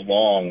 so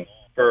long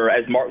for,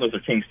 as Martin Luther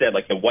King said,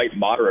 the white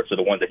moderates are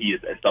the ones that he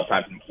is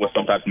sometimes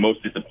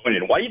most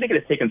disappointed in? Why do you think it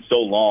has taken so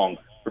long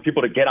for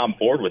people to get on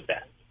board with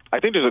that?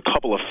 I think there's a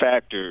couple of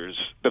factors.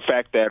 The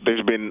fact that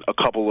there's been a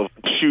couple of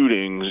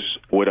shootings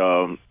with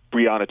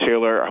Breonna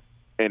Taylor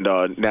and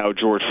now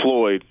George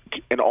Floyd,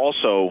 and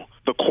also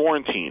the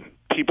quarantine.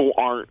 People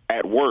aren't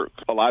at work.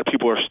 A lot of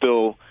people are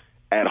still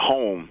at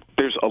home.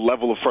 There's a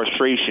level of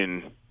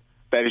frustration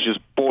that is just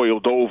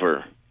boiled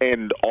over.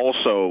 And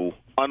also,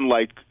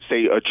 unlike,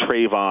 say, a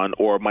Trayvon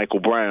or a Michael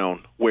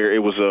Brown, where it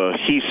was a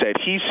he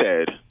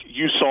said,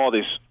 you saw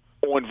this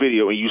on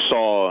video and you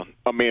saw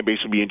a man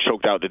basically being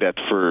choked out to death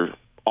for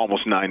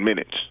almost 9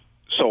 minutes.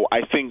 So I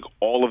think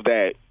all of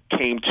that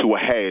came to a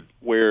head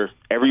where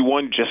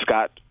everyone just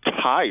got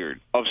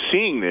tired of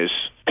seeing this.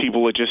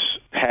 People had just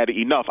had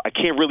enough. I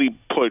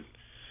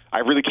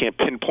really can't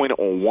pinpoint it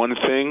on one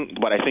thing,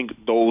 but I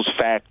think those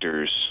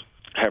factors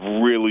have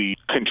really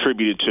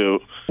contributed to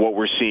what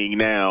we're seeing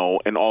now.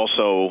 And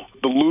also,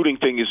 the looting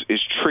thing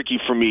is tricky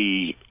for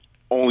me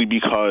only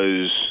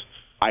because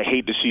I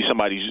hate to see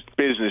somebody's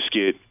business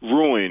get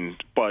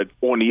ruined. But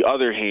on the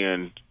other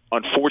hand,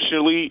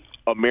 unfortunately,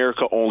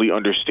 America only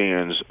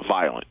understands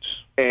violence.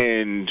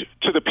 And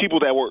to the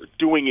people that were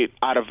doing it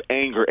out of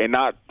anger and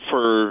not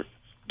for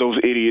those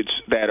idiots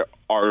that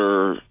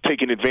are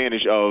taking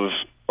advantage of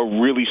a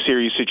really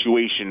serious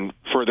situation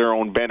for their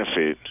own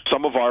benefit.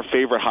 Some of our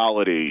favorite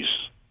holidays,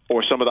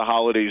 or some of the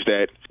holidays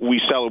that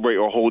we celebrate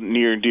or hold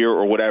near and dear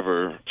or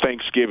whatever,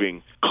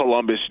 Thanksgiving,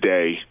 Columbus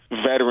Day,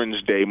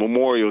 Veterans Day,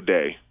 Memorial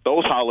Day,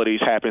 those holidays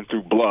happen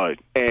through blood.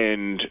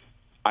 And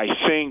I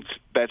think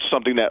that's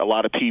something that a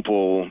lot of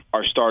people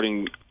are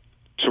starting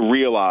to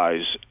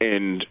realize.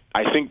 And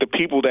I think the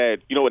people that,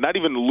 not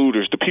even the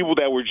looters, the people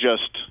that were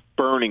just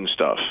burning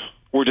stuff,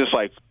 were just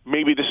like,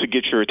 maybe this would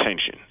get your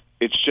attention.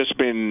 It's just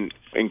been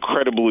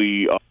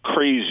incredibly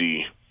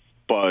crazy,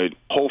 but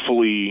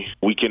hopefully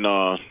we can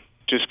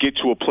just get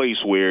to a place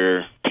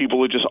where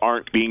people just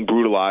aren't being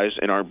brutalized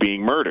and aren't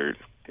being murdered.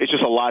 It's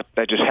just a lot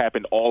that just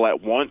happened all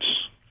at once,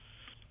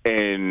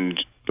 and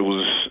it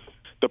was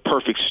the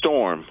perfect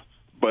storm.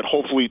 But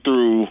hopefully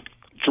through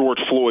George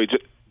Floyd's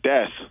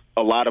death,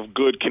 a lot of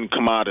good can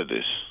come out of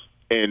this,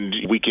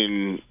 and we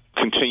can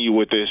continue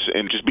with this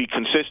and just be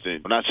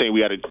consistent. I'm not saying we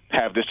got to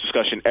have this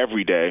discussion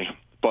every day,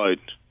 but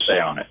stay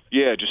on it.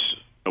 Yeah,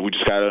 we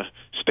just got to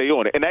stay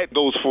on it. And that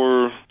goes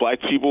for black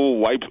people,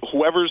 white,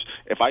 whoever's.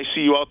 If I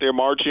see you out there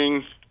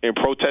marching and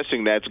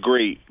protesting, that's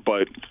great.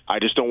 But I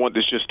just don't want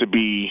this just to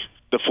be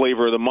the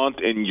flavor of the month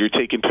and you're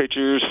taking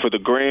pictures for the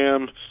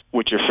gram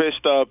with your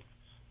fist up.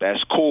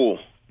 That's cool.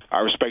 I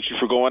respect you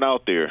for going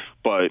out there,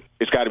 but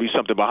it's got to be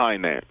something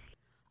behind that.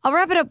 I'll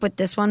wrap it up with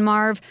this one,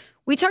 Marv.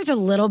 We talked a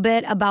little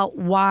bit about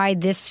why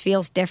this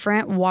feels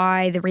different,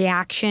 why the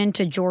reaction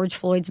to George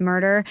Floyd's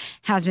murder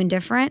has been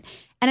different.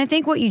 And I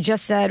think what you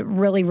just said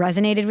really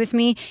resonated with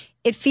me.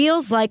 It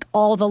feels like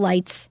all the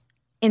lights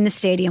in the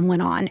stadium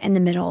went on in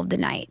the middle of the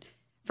night.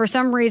 For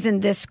some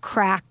reason, this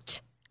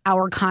cracked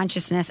our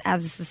consciousness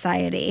as a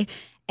society.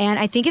 And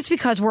I think it's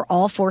because we're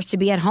all forced to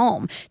be at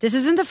home. This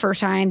isn't the first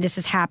time this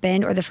has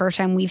happened or the first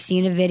time we've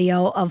seen a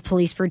video of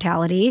police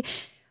brutality.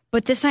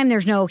 But this time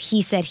there's no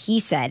he said, he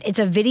said. It's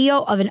a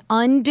video of an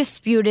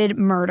undisputed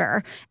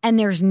murder, and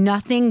there's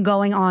nothing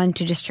going on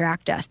to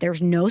distract us.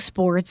 There's no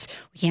sports.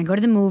 We can't go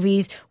to the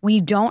movies. We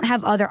don't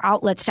have other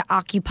outlets to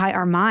occupy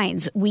our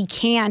minds. We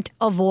can't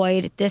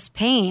avoid this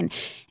pain.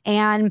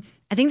 And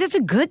I think that's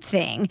a good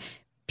thing.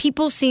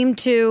 People seem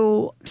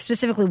to,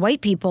 specifically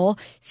white people,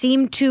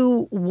 seem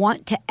to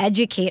want to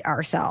educate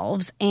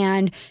ourselves.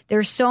 And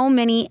there's so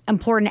many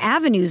important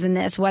avenues in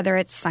this, whether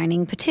it's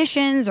signing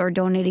petitions or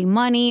donating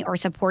money or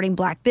supporting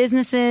Black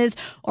businesses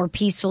or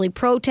peacefully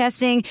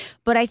protesting.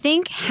 But I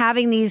think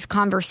having these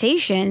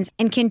conversations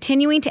and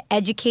continuing to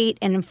educate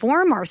and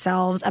inform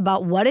ourselves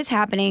about what is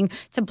happening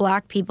to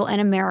Black people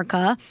in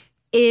America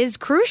is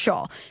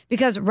crucial,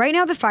 because right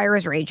now the fire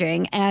is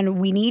raging and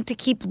we need to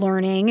keep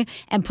learning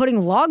and putting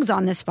logs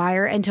on this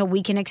fire until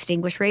we can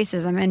extinguish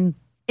racism. And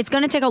it's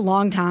going to take a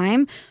long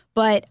time,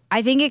 but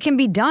I think it can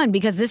be done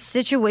because this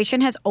situation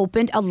has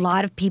opened a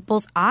lot of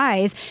people's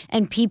eyes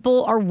and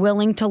people are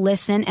willing to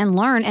listen and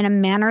learn in a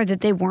manner that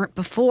they weren't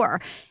before.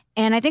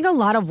 And I think a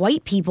lot of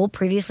white people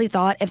previously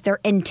thought if their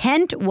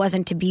intent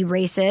wasn't to be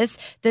racist,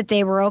 that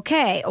they were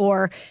okay,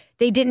 or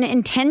they didn't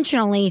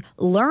intentionally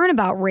learn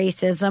about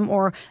racism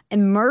or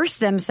immerse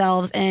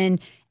themselves in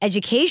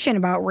education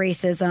about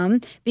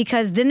racism,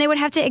 because then they would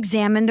have to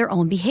examine their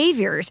own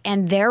behaviors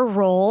and their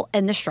role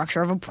in the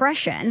structure of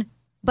oppression.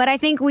 But I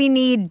think we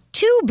need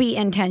to be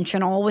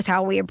intentional with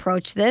how we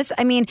approach this.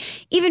 I mean,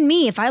 even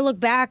me, if I look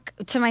back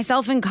to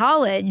myself in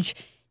college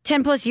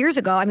 10 plus years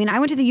ago, I mean, I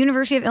went to the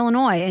University of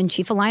Illinois and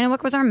Chief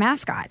Illiniwek was our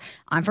mascot.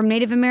 I'm from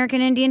Native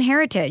American Indian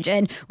heritage.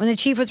 And when the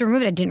chief was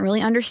removed, I didn't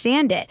really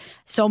understand it.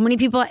 So many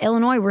people at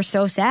Illinois were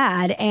so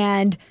sad.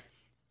 And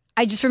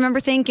I just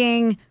remember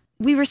thinking,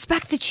 we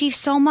respect the chief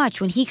so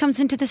much. When he comes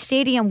into the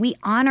stadium, we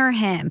honor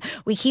him.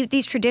 We keep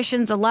these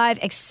traditions alive,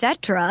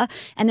 etc.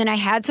 And then I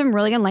had some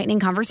really enlightening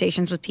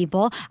conversations with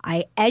people.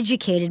 I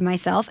educated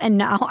myself, and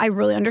now I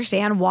really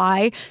understand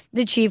why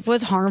the chief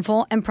was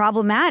harmful and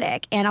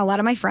problematic. And a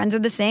lot of my friends are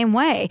the same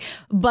way.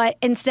 But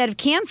instead of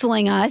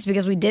canceling us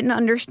because we didn't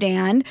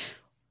understand,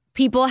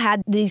 people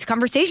had these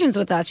conversations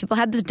with us. People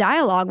had this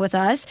dialogue with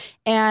us,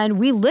 and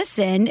we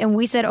listened and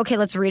we said, okay,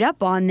 let's read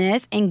up on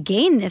this and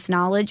gain this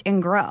knowledge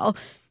and grow.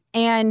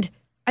 And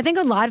I think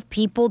a lot of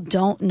people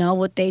don't know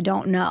what they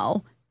don't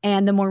know.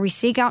 And the more we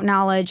seek out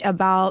knowledge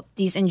about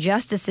these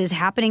injustices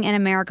happening in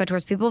America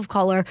towards people of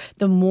color,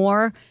 the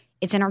more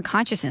it's in our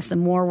consciousness, the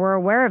more we're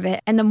aware of it,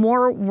 and the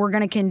more we're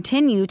going to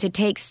continue to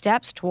take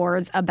steps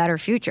towards a better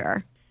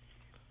future.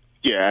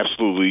 Yeah,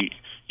 absolutely.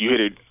 You hit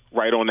it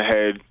right on the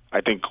head. I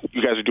think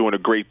you guys are doing a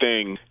great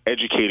thing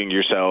educating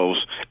yourselves.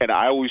 And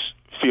I always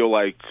feel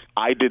like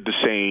I did the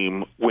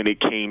same when it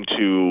came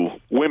to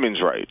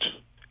women's rights.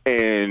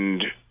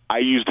 And I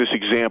use this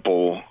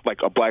example, like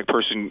a Black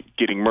person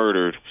getting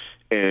murdered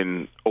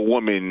and a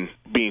woman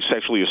being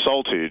sexually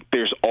assaulted.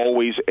 There's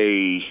always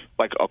a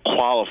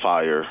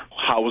qualifier.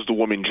 How was the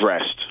woman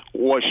dressed?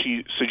 Was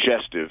she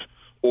suggestive?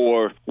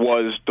 Or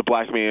was the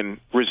Black man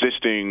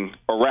resisting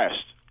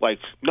arrest?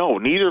 No,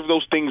 neither of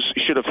those things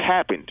should have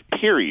happened,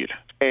 period.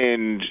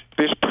 And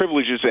there's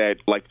privileges that,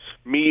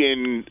 me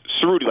and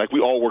Ceruti, we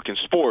all work in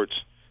sports,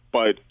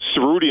 but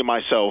Ceruti and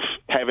myself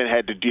haven't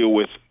had to deal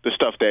with the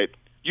stuff that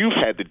you've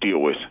had to deal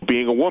with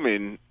being a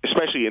woman,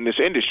 especially in this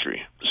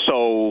industry.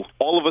 So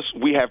all of us,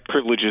 we have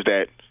privileges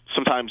that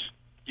sometimes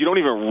you don't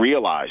even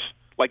realize.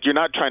 You're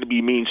not trying to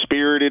be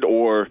mean-spirited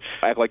or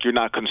act like you're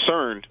not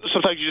concerned.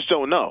 Sometimes you just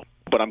don't know.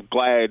 But I'm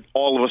glad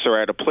all of us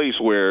are at a place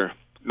where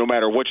no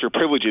matter what your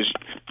privilege is,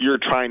 you're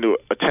trying to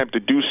attempt to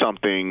do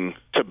something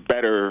to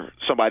better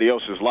somebody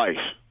else's life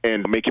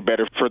and make it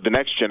better for the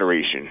next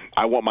generation.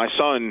 I want my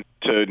son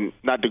to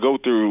not to go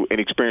through an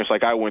experience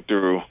like I went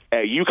through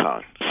at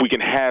UConn. If we can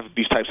have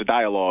these types of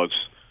dialogues,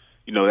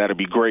 that'd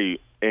be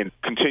great. And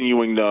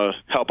continuing to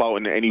help out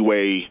in any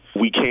way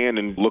we can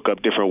and look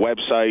up different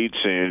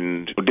websites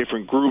and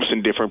different groups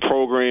and different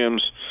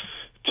programs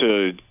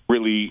to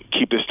really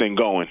keep this thing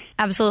going.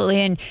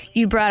 Absolutely. And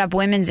you brought up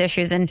women's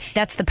issues, and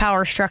that's the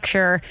power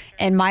structure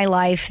in my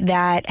life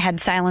that had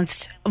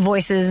silenced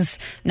voices,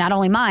 not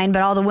only mine,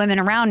 but all the women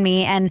around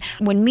me. And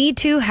when Me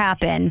Too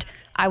happened,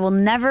 I will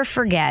never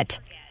forget,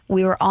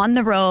 we were on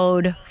the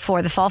road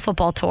for the fall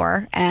football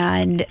tour,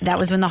 and that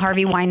was when the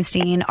Harvey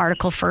Weinstein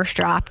article first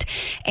dropped.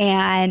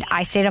 And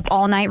I stayed up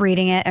all night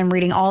reading it and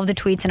reading all of the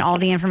tweets and all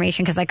the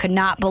information because I could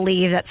not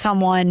believe that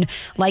someone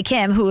like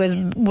him, who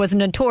was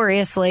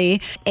notoriously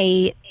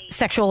a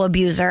sexual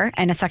abuser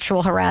and a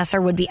sexual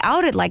harasser, would be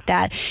outed like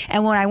that.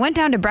 And when I went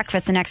down to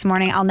breakfast the next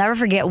morning, I'll never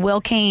forget,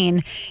 Will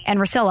Kane and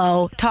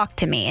Rosillo talked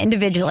to me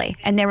individually,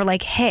 and they were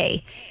like,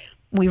 hey,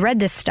 we read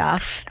this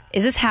stuff.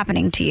 Is this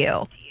happening to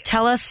you?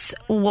 Tell us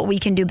what we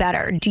can do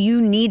better. Do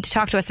you need to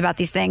talk to us about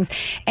these things?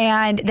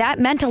 And that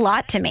meant a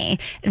lot to me,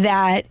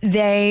 that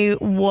they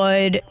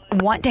would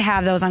want to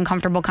have those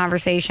uncomfortable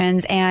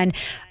conversations. And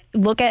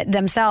look at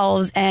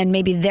themselves and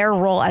maybe their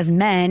role as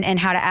men and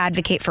how to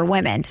advocate for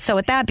women. So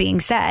with that being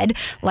said,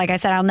 like I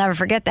said, I'll never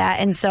forget that.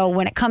 And so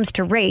when it comes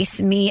to race,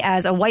 me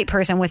as a white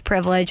person with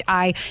privilege,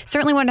 I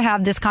certainly want to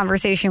have this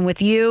conversation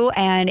with you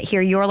and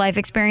hear your life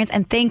experience.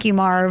 And thank you,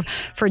 Marv,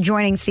 for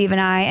joining Steve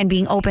and I and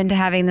being open to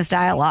having this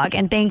dialogue.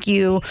 And thank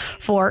you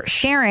for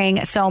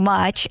sharing so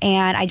much.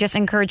 And I just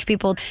encourage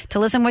people to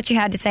listen to what you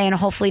had to say and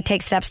hopefully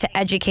take steps to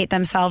educate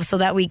themselves so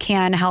that we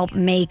can help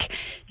make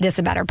this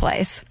a better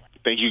place.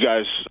 Thank you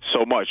guys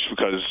so much,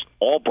 because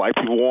all black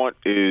people want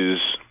is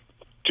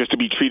just to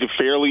be treated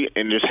fairly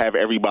and just have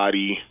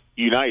everybody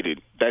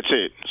united. That's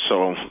it.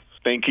 So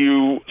thank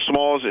you,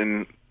 Smalls,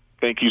 and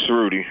thank you,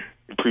 Ceruti.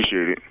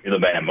 Appreciate it. You're the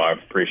man, Marv.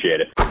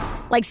 Appreciate it.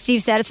 Like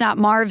Steve said, it's not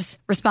Marv's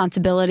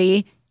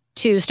responsibility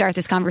to start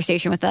this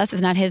conversation with us.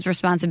 It's not his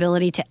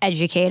responsibility to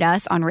educate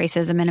us on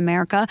racism in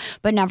America.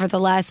 But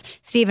nevertheless,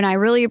 Steve and I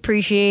really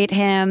appreciate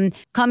him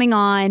coming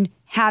on,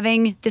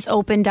 having this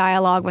open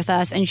dialogue with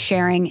us and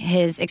sharing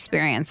his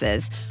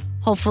experiences.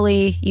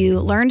 Hopefully you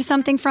learned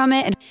something from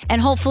it,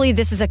 and hopefully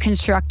this is a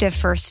constructive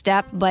first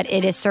step, but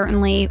it is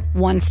certainly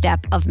one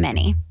step of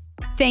many.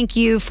 Thank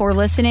you for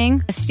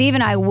listening. Steve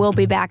and I will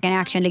be back in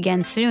action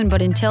again soon,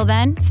 but until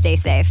then, stay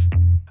safe.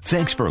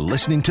 Thanks for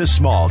listening to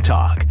Small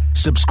Talk.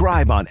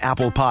 Subscribe on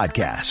Apple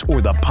Podcasts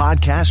or the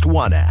Podcast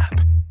One app.